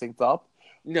pregnancies like synced up?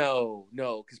 No,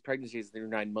 because pregnancies they're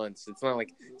 9 months. It's not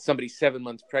like somebody 7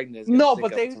 months pregnant. No,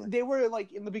 but they were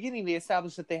like in the beginning they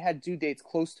established that they had due dates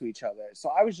close to each other. So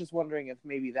I was just wondering if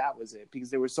maybe that was it, because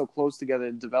they were so close together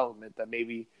in development that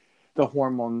maybe the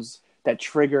hormones that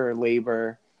trigger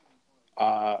labor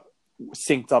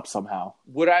synced up somehow.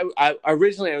 What I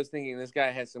originally was thinking, this guy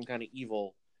has some kind of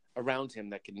evil around him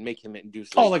that can make him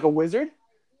induce. Labor. Oh, like a wizard?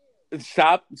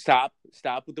 Stop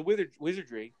with the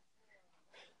wizardry.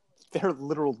 They're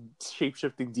literal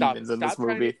shape-shifting demons in this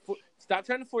movie. Stop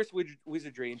trying to force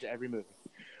wizardry into every movie.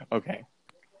 Okay.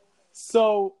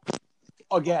 So,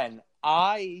 again,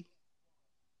 I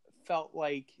felt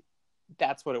like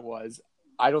that's what it was.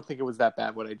 I don't think it was that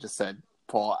bad what I just said,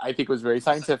 Paul. I think it was very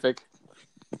scientific.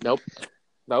 Nope.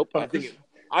 I think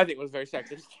it was very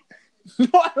sexist. No,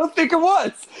 I don't think it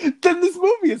was. Then this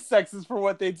movie is sexist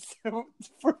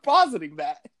for positing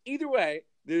that. Either way,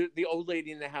 the old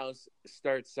lady in the house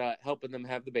starts helping them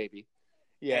have the baby,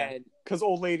 Yeah, And because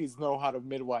old ladies know how to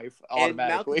midwife and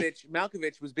automatically.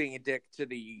 Malkovich was being a dick to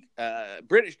the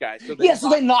British guy. So Yeah, so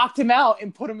they knocked him out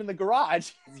and put him in the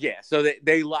garage. so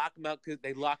they lock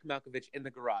Malkovich in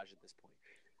the garage at this point.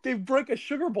 They break a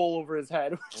sugar bowl over his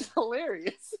head, which is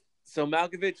hilarious. So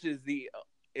Malkovich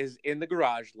is in the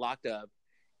garage locked up,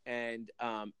 and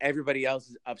everybody else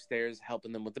is upstairs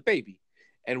helping them with the baby.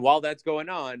 And while that's going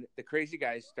on, the crazy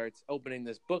guy starts opening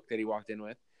this book that he walked in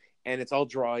with, and it's all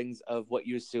drawings of what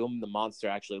you assume the monster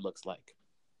actually looks like.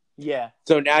 Yeah.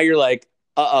 So now you're like,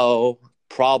 uh-oh,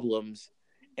 problems.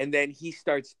 And then he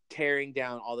starts tearing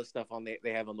down all the stuff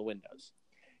they have on the windows.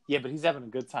 Yeah, but he's having a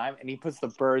good time, and he puts the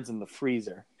birds in the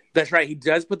freezer. That's right. He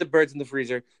does put the birds in the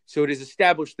freezer. So it is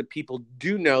established that people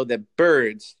do know that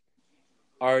birds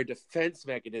are a defense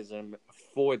mechanism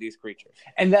for these creatures.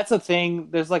 And that's a thing.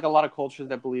 There's like a lot of cultures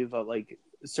that believe that like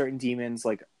certain demons,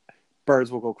 like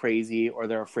birds will go crazy or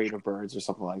they're afraid of birds or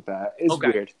something like that. It's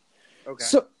weird. Okay.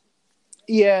 So,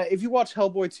 yeah, if you watch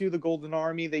Hellboy 2, The Golden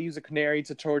Army, they use a canary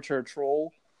to torture a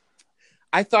troll.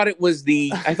 I thought it was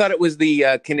the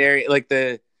canary, like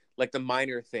the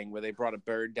miner thing where they brought a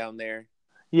bird down there.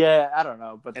 Yeah, I don't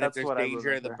know, but And that's if what there's I danger,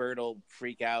 remember. the bird will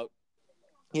freak out.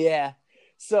 Yeah.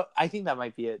 So I think that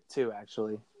might be it too,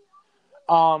 actually.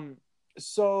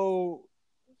 So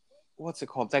what's it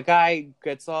called? That guy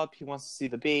gets up, he wants to see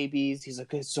the babies. He's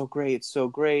like, it's so great, it's so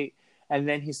great. And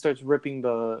then he starts ripping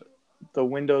the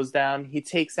windows down. He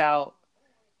takes out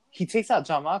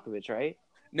John Malkovich, right?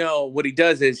 No, what he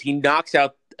does is he knocks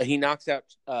out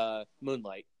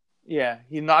Moonlight. Yeah,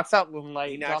 he knocks out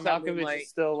Moonlight. He knocks John out Malkovich Moonlight. is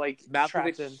still like trapped in.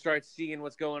 Malkovich starts seeing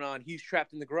what's going on. He's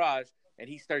trapped in the garage, and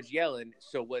he starts yelling.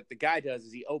 So what the guy does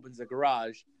is he opens the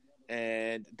garage,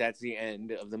 and that's the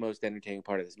end of the most entertaining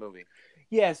part of this movie.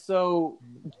 Yeah, so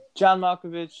John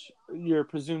Malkovich, you're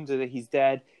presumed that he's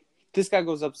dead. This guy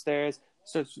goes upstairs,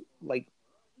 starts like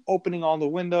opening all the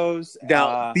windows.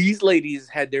 Now, these ladies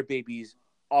had their babies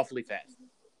awfully fast.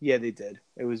 Yeah, they did.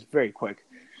 It was very quick.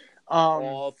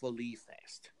 Awfully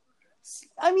fast.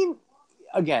 I mean,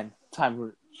 again,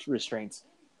 time restraints.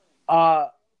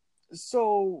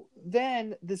 So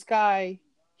then this guy,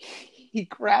 he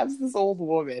grabs this old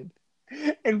woman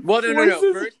and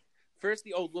no. First,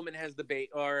 the old woman has the baby,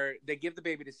 or they give the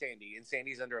baby to Sandy, and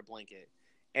Sandy's under a blanket.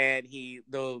 And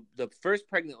the first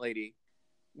pregnant lady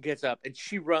gets up and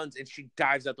she runs and she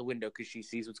dives out the window because she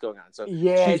sees what's going on. So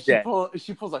yeah, she's dead.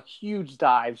 She pulls a huge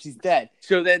dive. She's dead.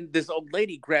 So then this old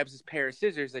lady grabs this pair of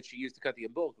scissors that she used to cut the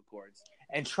umbilical cords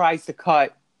and tries to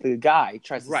cut the guy,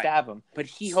 tries to stab him. But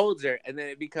he holds her, and then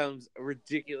it becomes a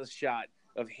ridiculous shot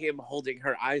of him holding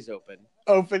her eyes open.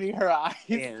 Opening her eyes.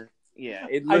 And,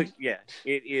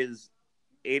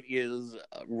 it is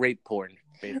rape porn.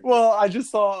 Basically. Well, I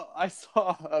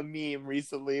saw a meme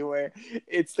recently where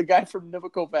it's the guy from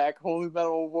Nickelback holding that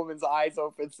old woman's eyes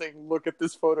open, saying, "Look at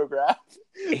this photograph."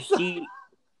 It's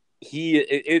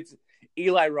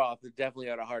Eli Roth is definitely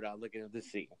on a hard on looking at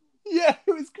this scene. Yeah,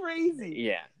 it was crazy.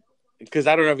 Yeah, because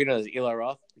I don't know if you know this, Eli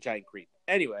Roth, giant creep.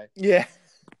 Anyway. Yeah.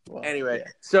 Well,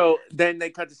 so then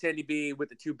they cut to Sandy B with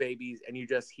the two babies, and you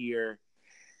just hear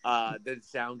the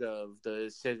sound of the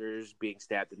scissors being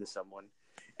stabbed into someone.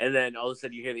 And then all of a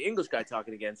sudden you hear the English guy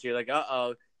talking again. So you're like,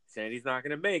 uh-oh, Sandy's not going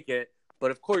to make it.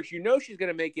 But of course you know she's going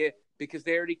to make it because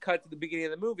they already cut to the beginning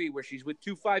of the movie where she's with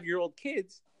two 5-year-old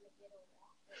kids.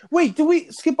 Wait, do we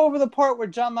skip over the part where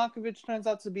John Malkovich turns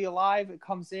out to be alive? It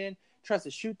comes in, tries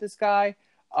to shoot this guy.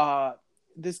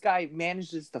 This guy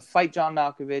manages to fight John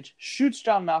Malkovich, shoots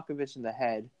John Malkovich in the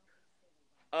head.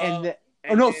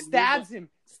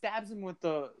 Stabs him with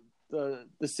the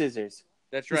scissors.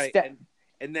 That's right.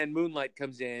 And then Moonlight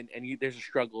comes in, and there's a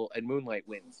struggle, and Moonlight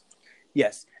wins.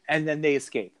 Yes, and then they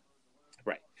escape.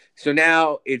 Right. So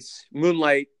now it's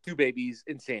Moonlight, two babies,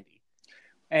 and Sandy.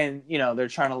 And, they're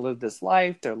trying to live this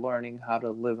life. They're learning how to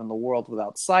live in the world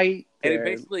without sight. And it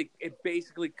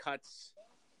basically cuts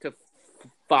to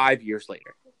 5 years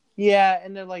later. Yeah,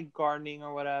 and they're, like, gardening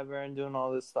or whatever and doing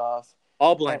all this stuff.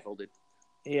 All blindfolded.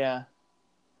 Yeah.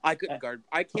 I couldn't garden.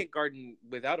 I can't garden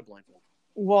without a blindfold.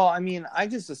 Well, I mean, I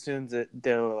just assumed that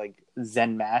they were like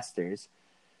Zen masters.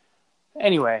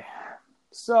 Anyway,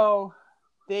 so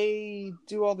they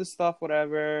do all this stuff,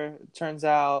 whatever. Turns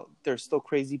out there's still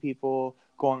crazy people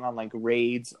going on like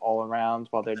raids all around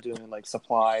while they're doing like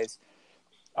supplies.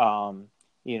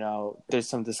 There's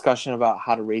some discussion about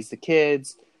how to raise the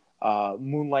kids.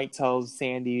 Moonlight tells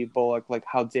Sandy Bullock, like,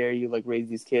 how dare you like raise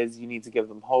these kids? You need to give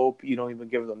them hope. You don't even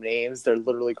give them names. They're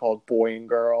literally called boy and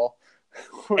girl.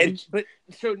 But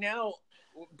so now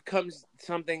comes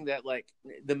something that like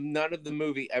none of the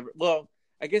movie ever. Well,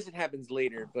 I guess it happens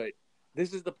later, but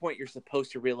this is the point you're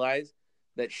supposed to realize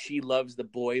that she loves the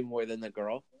boy more than the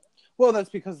girl. Well, that's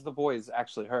because the boy is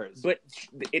actually hers. But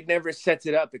it never sets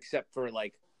it up except for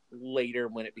like later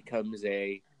when it becomes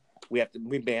we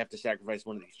may have to sacrifice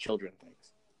one of these children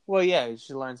things. Well, yeah,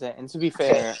 she learns that. And to be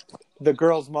fair, the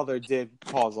girl's mother did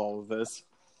cause all of this.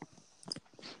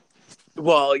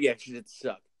 Well, yeah, she did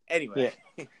suck. Anyway,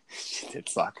 yeah. She did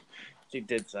suck. She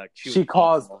did suck. She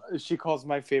caused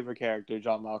my favorite character,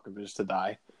 John Malkovich, to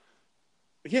die.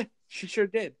 Yeah, she sure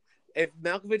did. If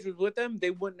Malkovich was with them,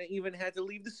 they wouldn't have even had to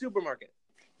leave the supermarket.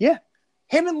 Yeah.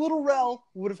 Him and Little Rel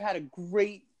would have had a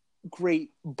great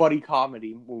buddy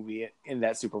comedy movie in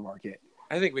that supermarket.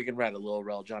 I think we can write a Little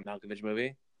Rel John Malkovich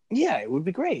movie. Yeah, it would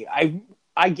be great.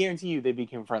 I guarantee you they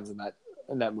became friends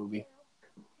in that movie.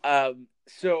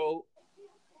 So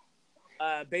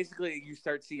basically you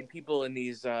start seeing people in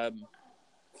these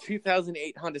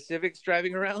 2008 Honda Civics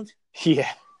driving around.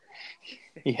 Yeah.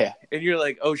 Yeah. And you're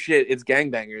like, oh shit, it's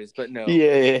gangbangers, but no.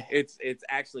 Yeah. It's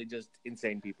actually just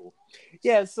insane people.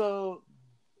 Yeah, so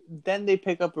then they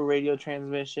pick up a radio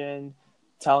transmission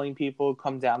telling people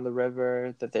come down the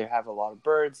river, that they have a lot of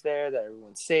birds there, that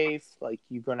everyone's safe, like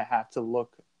you're going to have to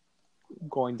look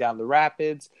going down the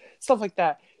rapids, stuff like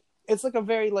that. It's like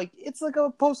it's like a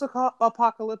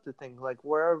post-apocalyptic thing, like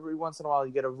where every once in a while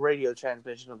you get a radio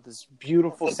transmission of this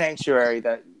beautiful sanctuary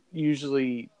that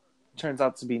usually turns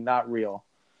out to be not real.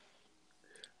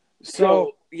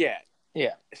 So yeah.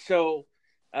 So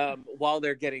while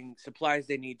they're getting supplies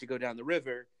they need to go down the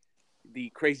river, the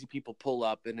crazy people pull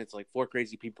up, and it's like 4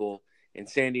 crazy people, and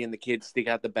Sandy and the kids stick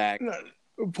out the back.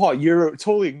 Paul, you're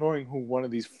totally ignoring who one of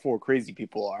these 4 crazy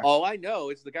people are. Oh, I know.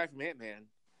 It's the guy from Ant-Man.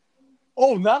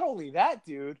 Oh, not only that,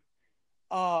 dude.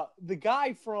 The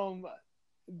guy from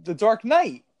The Dark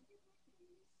Knight.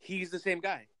 He's the same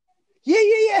guy.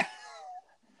 Yeah.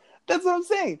 That's what I'm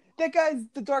saying. That guy's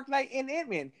The Dark Knight and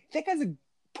Ant-Man. That guy's a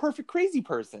perfect crazy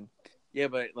person. Yeah,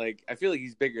 but like I feel like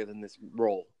he's bigger than this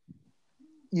role.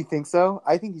 You think so?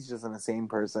 I think he's just an insane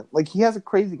person. Like, he has a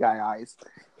crazy guy eyes.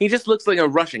 He just looks like a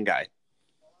Russian guy.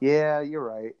 Yeah, you're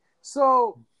right.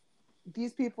 So,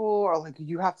 these people are like,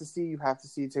 you have to see,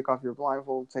 take off your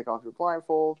blindfold.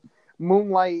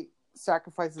 Moonlight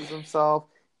sacrifices himself,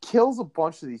 kills a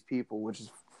bunch of these people, which is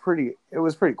pretty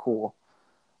cool.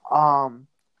 And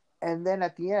then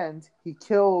at the end, he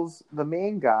kills the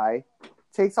main guy,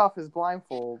 takes off his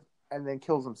blindfold, and then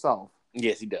kills himself.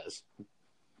 Yes, he does.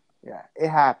 Yeah, it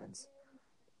happens.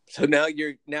 So now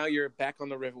you're back on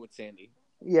the river with Sandy.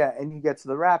 Yeah, and you get to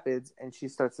the rapids, and she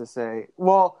starts to say,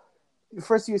 well,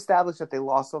 first you establish that they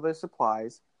lost all their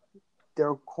supplies.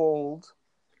 They're cold.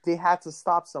 They had to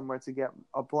stop somewhere to get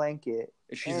a blanket.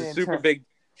 She's a super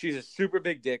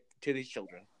big dick to these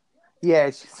children.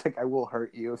 Yeah, she's like, I will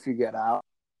hurt you if you get out.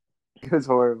 It was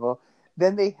horrible.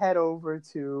 Then they head over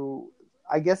to,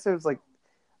 I guess there's like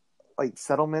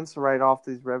settlements right off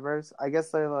these rivers. I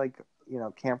guess they're like,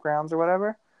 campgrounds or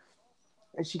whatever.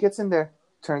 And she gets in there.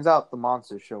 Turns out the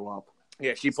monsters show up.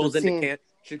 Yeah, she pulls into camp.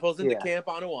 She pulls into Camp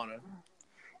Anawana.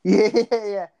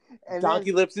 Yeah. And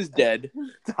Donkey Lips is dead.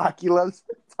 Donkey Lips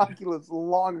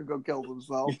long ago killed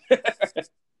himself.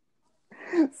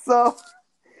 So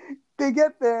they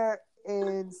get there,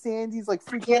 and Sandy's like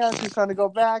freaking out. She's trying to go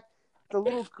back. The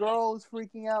little girl is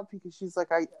freaking out because she's like,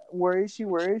 where is she?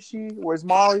 Where's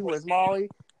Molly?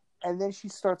 And then she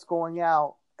starts going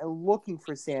out and looking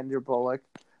for Sandra Bullock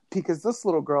because this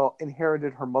little girl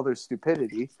inherited her mother's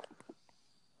stupidity.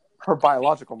 Her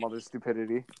biological mother's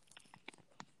stupidity.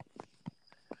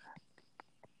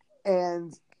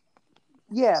 And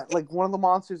yeah, like one of the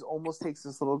monsters almost takes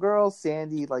this little girl.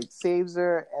 Sandy like saves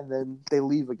her, and then they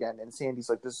leave again. And Sandy's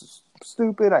like, this is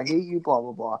stupid. I hate you, blah,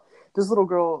 blah, blah. This little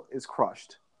girl is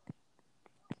crushed.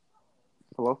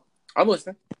 Hello? I'm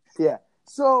listening. Yeah.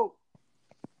 So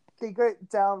they get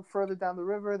further down the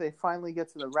river. They finally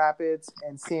get to the rapids,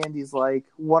 and Sandy's like,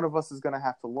 one of us is going to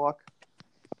have to look.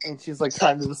 And she's like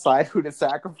trying to decide who to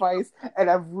sacrifice.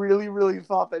 And I really, really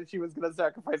thought that she was going to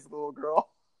sacrifice the little girl.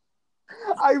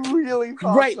 I really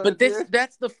thought right, so, but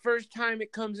that's the first time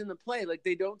it comes into play. Like,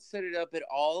 they don't set it up at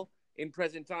all in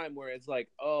present time where it's like,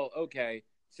 oh, okay,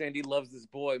 Sandy loves this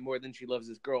boy more than she loves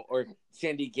this girl, or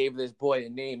Sandy gave this boy a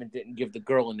name and didn't give the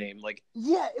girl a name. Like,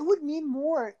 yeah, it would mean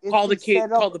more if call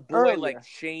the boy earlier. like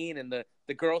Shane, and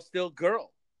the girl still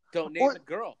girl. Don't name the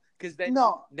girl, because then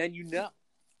you know.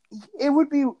 It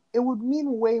would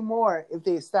mean way more if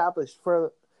they established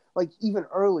for like even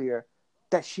earlier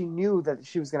that she knew that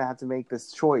she was going to have to make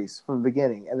this choice from the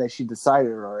beginning, and that she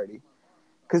decided already.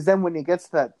 Because then when it gets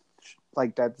to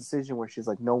that decision where she's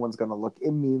like, no one's going to look,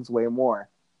 it means way more.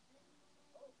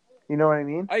 You know what I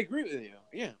mean? I agree with you.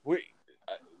 Yeah,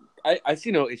 I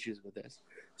see no issues with this.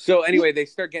 So anyway, they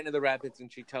start getting to the rapids,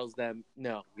 and she tells them,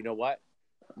 "No, you know what?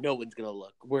 No one's gonna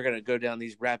look. We're gonna go down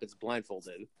these rapids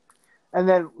blindfolded." And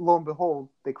then, lo and behold,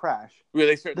 they crash. Where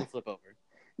they start to flip over.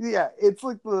 Yeah, it's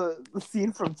like the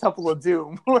scene from Temple of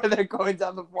Doom where they're going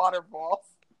down the waterfalls.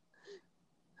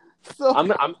 So I'm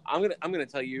gonna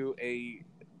tell you a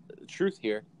truth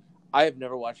here. I have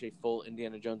never watched a full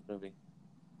Indiana Jones movie.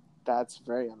 that's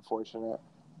very unfortunate.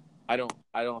 I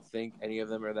don't think any of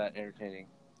them are that entertaining.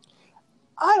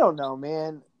 I don't know,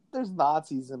 man. There's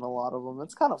Nazis in a lot of them.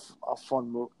 It's kind of a fun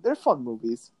movie. They're fun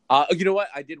movies. You know what?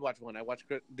 I did watch one. I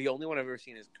watched the only one I've ever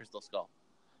seen is Crystal Skull.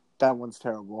 That one's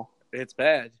terrible. It's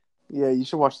bad. Yeah, you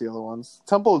should watch the other ones.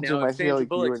 Temple of Doom, Now, I if feel Sandra like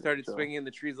Bullock you started swinging in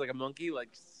the trees like a monkey, like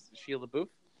Shia LaBeouf.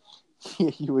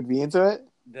 you would be into it.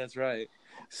 That's right.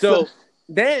 So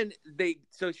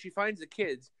so she finds the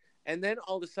kids, and then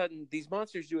all of a sudden, these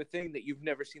monsters do a thing that you've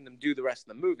never seen them do the rest of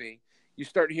the movie. You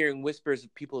start hearing whispers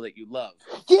of people that you love.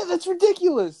 Yeah, that's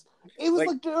ridiculous. It was Like-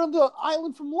 like they're on the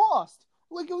island from Lost.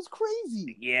 Like, it was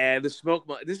crazy. Yeah, the smoke.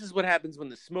 This is what happens when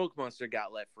the smoke monster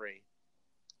got let free.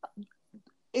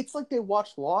 It's like they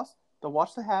watched Lost, they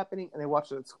watched The Happening, and they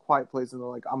watched It's a Quiet Place, and they're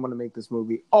like, I'm going to make this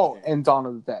movie. Oh, and Dawn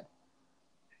of the Dead.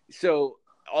 So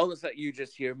all of a sudden, you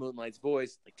just hear Moonlight's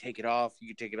voice. Like, take it off. You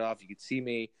can take it off. You can see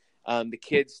me. The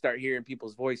kids start hearing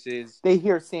people's voices. They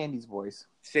hear Sandy's voice.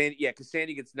 Because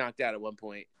Sandy gets knocked out at one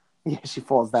point. Yeah, she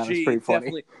falls down. It's pretty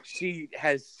funny. She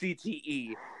has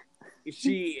CTE.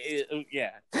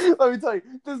 Yeah. Let me tell you,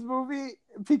 this movie,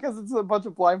 because it's a bunch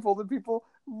of blindfolded people,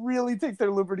 really take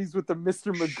their liberties with the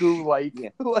Mr. Magoo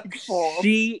like fall.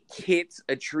 She hits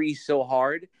a tree so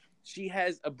hard, she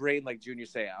has a brain like Junior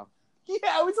Seau.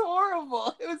 Yeah, it was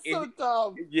horrible. It was so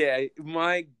dumb. Yeah,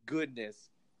 my goodness.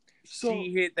 So,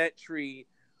 She hit that tree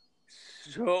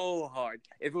so hard.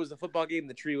 If it was a football game,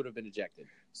 the tree would have been ejected.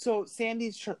 So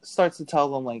Sandy starts to tell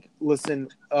them, like, listen,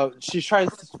 she tries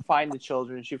to find the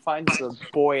children. She finds the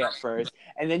boy at first,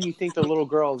 and then you think the little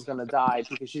girl is going to die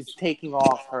because she's taking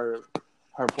off her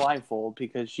blindfold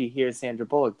because she hears Sandra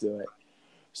Bullock do it.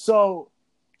 So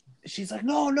she's like,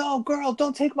 no, girl,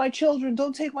 don't take my children.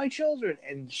 Don't take my children.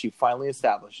 And she finally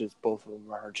establishes both of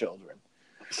them are her children.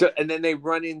 So, and then they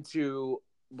run into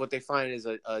what they find is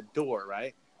a door,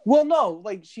 right? Well, no,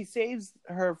 like, she saves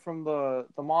her from the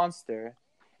monster.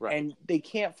 Right. And they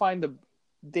can't find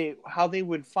how they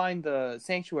would find the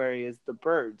sanctuary is the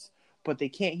birds, but they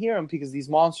can't hear them because these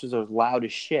monsters are loud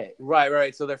as shit.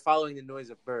 Right. So they're following the noise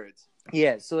of birds.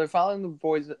 Yeah, so they're following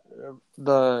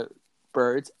the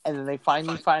birds, and then they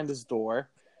finally find this door,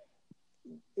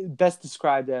 best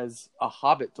described as a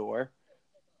hobbit door.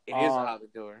 It is a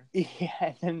hobbit door. Yeah,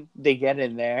 and then they get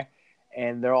in there,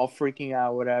 and they're all freaking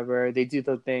out, whatever. They do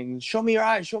the thing, show me your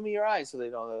eyes, so they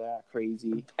know they're not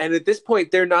crazy. And at this point,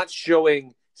 they're not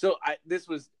showing... So this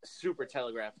was super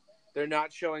telegraphed. They're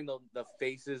not showing the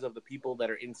faces of the people that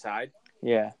are inside.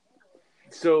 Yeah.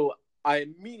 So I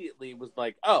immediately was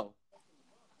like, oh,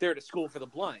 they're at a school for the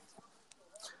blind.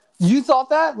 You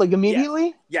thought that? Like,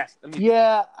 immediately? Yes. Immediately.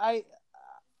 Yeah,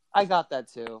 I got that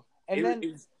too. And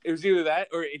it was either that,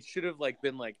 or it should have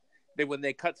been when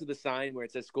they cut to the sign where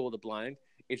it says School of the Blind,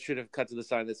 it should have cut to the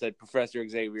sign that said Professor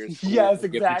Xavier's School yes, for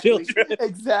exactly. Gifted Children.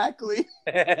 Exactly.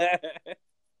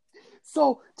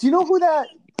 So, do you know who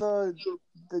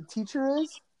the teacher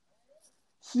is?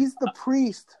 He's the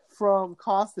priest from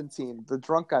Constantine, the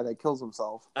drunk guy that kills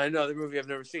himself. I know, the movie I've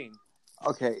never seen.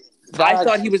 Okay. I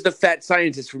thought he was the fat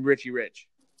scientist from Richie Rich.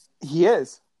 He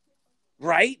is.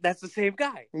 Right? That's the same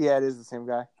guy. Yeah, it is the same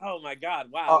guy. Oh my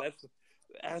god! Wow,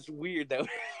 that's weird though.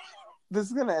 This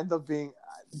is gonna end up being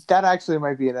that. Actually,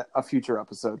 might be a future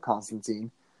episode.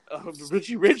 Constantine.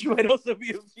 Richie Rich might also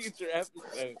be a future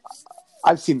episode.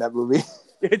 I've seen that movie.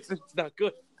 It's not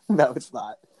good. No, it's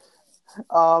not.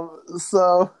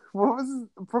 So what was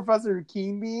Professor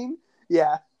Keenbean?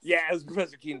 Yeah. Yeah, it was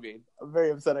Professor Keenbean. I'm very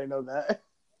upset I know that.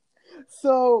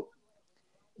 So,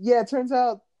 yeah, it turns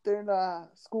out they're in a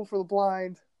school for the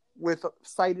blind with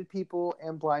sighted people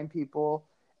and blind people.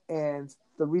 And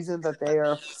the reason that they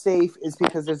are safe is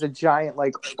because there's a giant,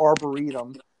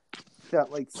 arboretum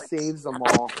that, saves them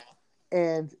all.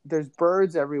 And there's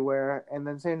birds everywhere. And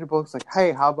then Sandra Bullock's like,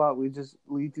 hey, how about we just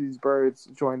lead these birds,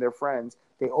 join their friends.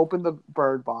 They open the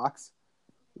bird box,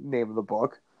 name of the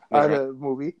book, the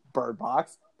movie, Bird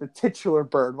Box, the titular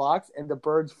Bird Box, and the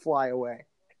birds fly away.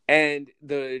 And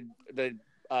the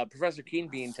Professor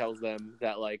Keenbean tells them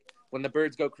that when the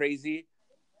birds go crazy,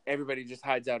 everybody just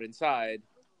hides out inside,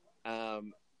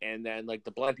 and then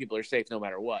the blind people are safe no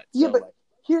matter what. Yeah, so, but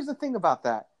here's the thing about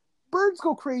that: birds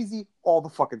go crazy all the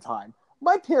fucking time.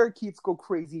 My parakeets go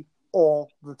crazy all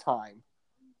the time.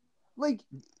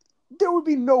 there would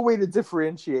be no way to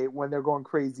differentiate when they're going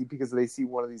crazy because they see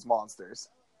one of these monsters.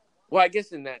 Well, I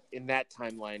guess in that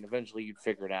timeline, eventually you'd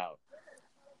figure it out.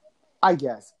 I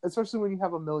guess, especially when you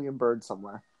have a million birds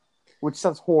somewhere, which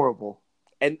sounds horrible.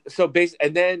 And so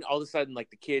and then all of a sudden,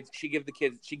 like she gives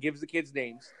the kids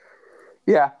names.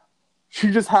 Yeah,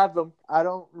 she just had them. I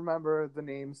don't remember the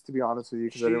names, to be honest with you,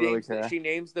 because I didn't really care. She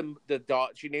names the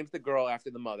dog. She names the girl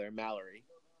after the mother, Mallory.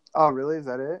 Oh, really? Is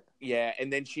that it? Yeah,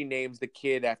 and then she names the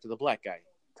kid after the black guy.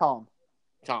 Tom,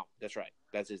 that's right.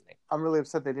 That's his name. I'm really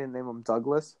upset they didn't name him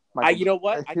Douglas. You know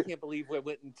what? I can't believe we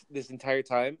went this entire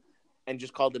time and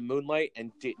just called him Moonlight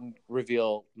and didn't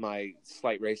reveal my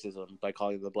slight racism by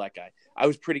calling him the black guy. I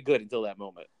was pretty good until that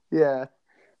moment. Yeah,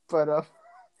 but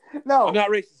no, I'm not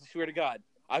racist. I swear to God,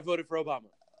 I voted for Obama.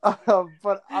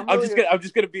 But I'm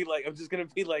just gonna be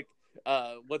like,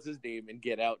 what's his name and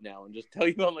Get Out now and just tell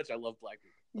you how much I love black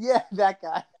people. Yeah, that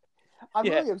guy. I'm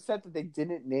really upset that they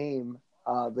didn't name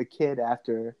the kid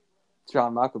after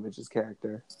John Malkovich's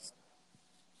character,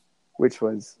 which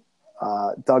was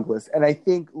Douglas, and I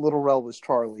think Little Rel was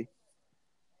Charlie.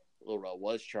 Little Rel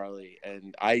was Charlie,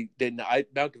 and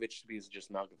Malkovich to me is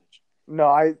just Malkovich.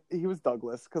 No, he was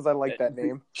Douglas because I like that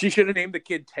name. She should have named the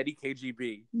kid Teddy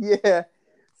KGB. Yeah.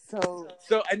 So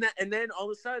and then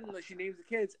all of a sudden she names the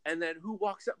kids, and then who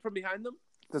walks up from behind them?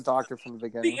 The doctor from the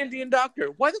beginning. The Indian doctor.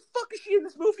 Why the fuck is she in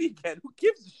this movie again? Who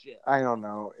gives a shit? I don't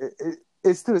know.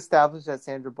 It's to establish that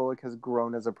Sandra Bullock has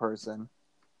grown as a person.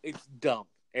 It's dumb.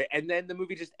 And then the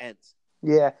movie just ends.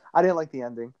 Yeah, I didn't like the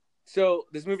ending. So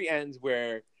this movie ends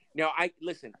where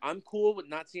I'm cool with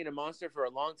not seeing a monster for a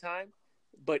long time,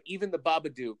 but even the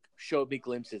Babadook showed me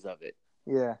glimpses of it.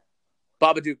 Yeah.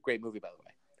 Babadook, great movie, by the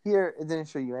way. Here, it didn't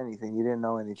show you anything. You didn't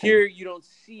know anything. Here, you don't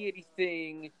see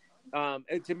anything.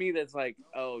 And to me, that's like,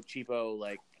 oh, cheapo.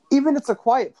 Like, even It's a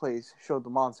Quiet Place showed the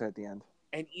monster at the end.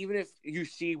 And even if you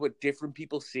see what different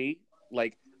people see,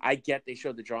 like, I get they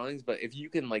showed the drawings, but if you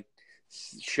can, like,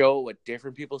 show what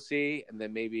different people see, and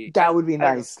then maybe that would be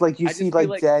nice. Like, you see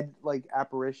like dead like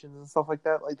apparitions and stuff like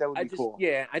that. Like, that would be cool.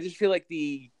 Yeah, I just feel like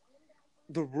the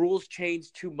rules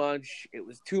changed too much. It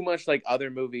was too much like other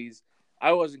movies.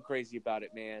 I wasn't crazy about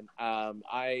it, man. On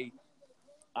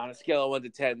a scale of 1 to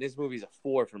 10, this movie's a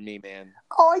 4 for me, man.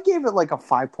 Oh, I gave it like a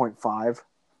 5.5. Okay.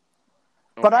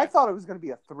 But I thought it was going to be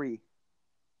a 3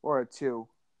 or a 2,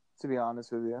 to be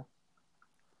honest with you.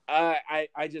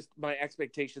 I just, my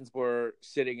expectations were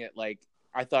sitting at like,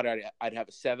 I thought I'd have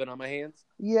a 7 on my hands.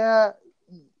 Yeah,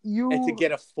 and to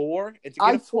get a 4,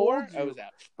 I was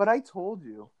out. But I told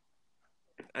you.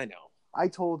 I know. I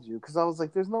told you because I was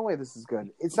like, "There's no way this is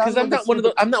good." It's not because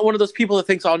I'm not one of those people that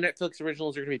thinks all Netflix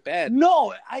originals are going to be bad.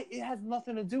 No, it has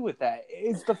nothing to do with that.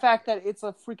 It's the fact that it's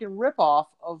a freaking ripoff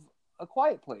of A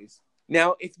Quiet Place.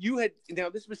 Now,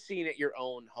 this was seen at your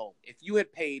own home. If you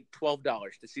had paid $12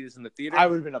 to see this in the theater, I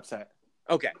would have been upset.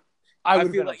 Okay. I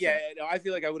feel like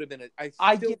I would have been. I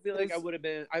feel like I would have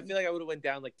been. I feel like I would have went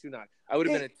down like 2 notches. I would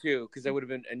have been a 2 because I would have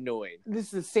been annoyed. This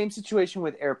is the same situation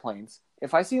with airplanes.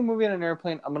 If I see a movie on an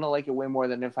airplane, I'm gonna like it way more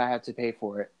than if I had to pay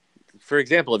for it. For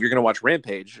example, if you're gonna watch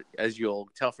Rampage, as you'll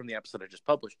tell from the episode I just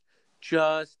published,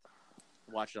 just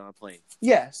watch it on a plane.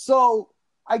 Yeah. So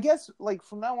I guess like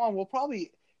from now on, we'll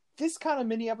probably this kind of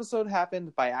mini episode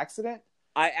happened by accident.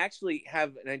 I actually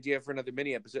have an idea for another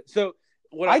mini episode. So.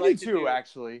 What I do too,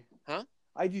 actually. Huh?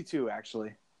 I do too,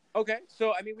 actually. Okay,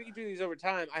 so I mean, we can do these over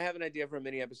time. I have an idea for a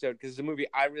mini episode because it's a movie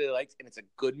I really liked, and it's a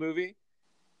good movie.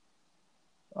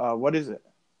 What is it?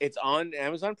 It's on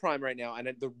Amazon Prime right now, and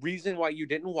the reason why you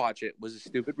didn't watch it was a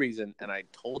stupid reason, and I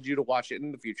told you to watch it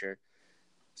in the future.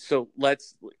 So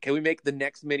can we make the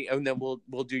next mini, and then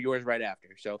we'll do yours right after.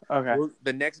 So okay,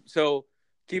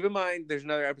 keep in mind, there's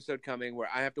another episode coming where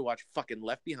I have to watch fucking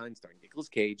Left Behind starring Nicolas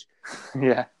Cage.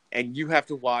 Yeah. And you have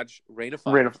to watch Reign of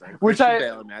Fire, which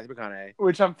Bale and Matthew McConaughey.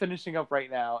 Which I'm finishing up right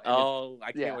now.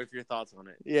 I can't wait for your thoughts on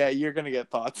it. Yeah, you're gonna get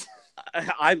thoughts.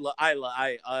 I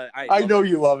know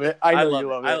you love it. I know you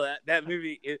love it.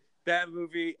 That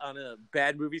movie on a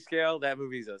bad movie scale. That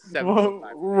movie's a 7.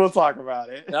 We'll talk about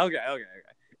it. Okay.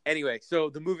 Anyway, so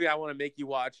the movie I want to make you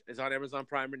watch is on Amazon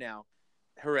Prime right now.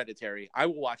 Hereditary. I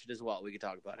will watch it as well. We can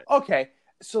talk about it. Okay,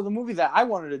 so the movie that I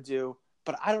wanted to do.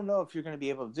 But I don't know if you're going to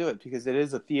be able to do it because it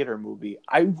is a theater movie.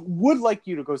 I would like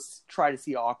you to go try to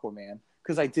see Aquaman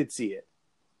because I did see it.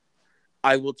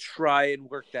 I will try and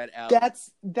work that out. That's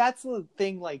the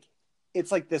thing. Like,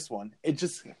 it's like this one. It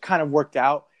just kind of worked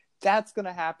out. That's going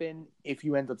to happen if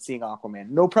you end up seeing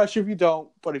Aquaman. No pressure if you don't,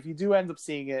 but if you do end up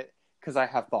seeing it, because I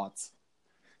have thoughts.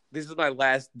 This is my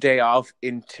last day off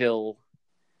until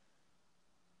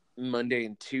Monday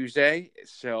and Tuesday.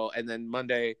 And then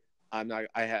Monday I'm not.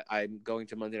 I'm going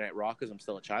to Monday Night Raw because I'm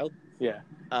still a child. Yeah.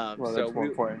 Well, that's more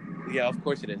important. Yeah, of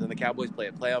course it is. And the Cowboys play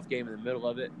a playoff game in the middle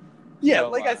of it. Yeah, So,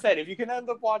 like I said, if you can end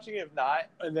up watching it, if not,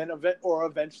 and then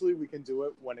eventually we can do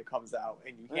it when it comes out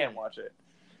and you can watch it.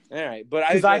 All right, but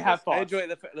I enjoy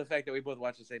the fact that we both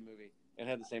watched the same movie and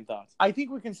had the same thoughts. I think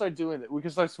we can start doing it. We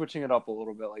can start switching it up a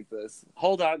little bit like this.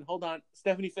 Hold on.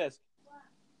 Stephanie Fisk.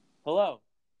 Hello.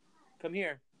 Come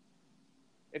here.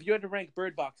 If you had to rank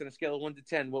Bird Box on a scale of 1 to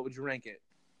 10, what would you rank it?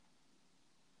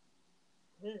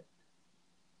 Well,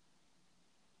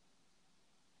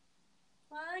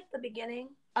 I like the beginning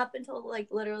up until like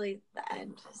literally the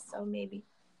end. So maybe.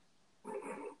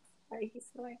 Sorry, he's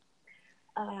snoring.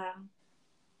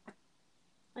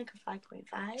 Like a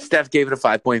 5.5. Steph gave it a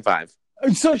 5.5.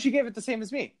 So she gave it the same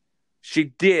as me. She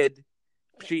did.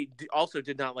 She also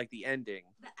did not like the ending.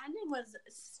 The ending was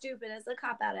stupid. It's a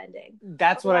cop-out ending.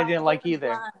 That's what I didn't like either.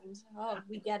 Blind. Oh,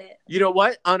 we get it. You know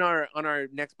what? On our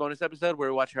next bonus episode where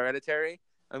we watch Hereditary,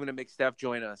 I'm going to make Steph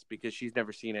join us because she's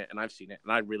never seen it and I've seen it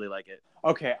and I really like it.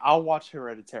 Okay, I'll watch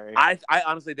Hereditary. I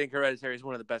honestly think Hereditary is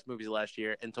one of the best movies of last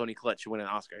year and Toni Collette should win an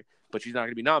Oscar. But she's not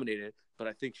going to be nominated. But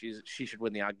I think she should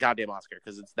win the goddamn Oscar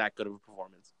because it's that good of a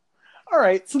performance. All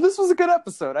right, so this was a good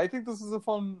episode. I think this was a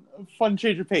fun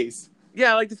change of pace.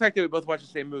 Yeah, I like the fact that we both watched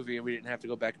the same movie and we didn't have to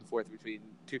go back and forth between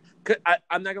two.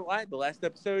 I'm not going to lie, the last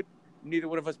episode, neither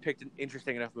one of us picked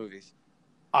interesting enough movies.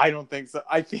 I don't think so.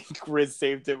 I think Riz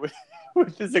saved it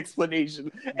with his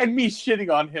explanation and me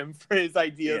shitting on him for his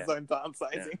ideas on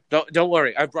downsizing. Yeah. Don't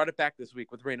worry. I brought it back this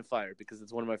week with Reign of Fire because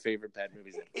it's one of my favorite bad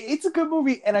movies. It's a good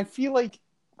movie, and I feel like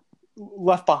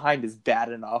Left Behind is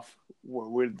bad enough.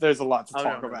 There's a lot to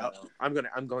talk about. No.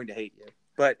 I'm going to hate you.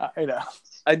 But I know.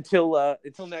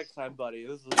 Until next time, buddy.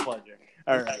 This was a pleasure.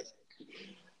 All right.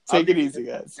 Take it easy,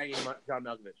 guys. John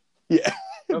Malkovich. Yeah.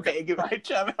 Okay. Goodbye,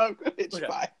 John Malkovich.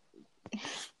 Bye.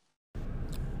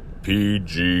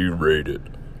 PG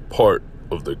Rated. Part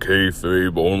of the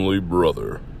Kayfabe Only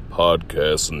Brother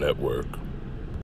Podcast Network.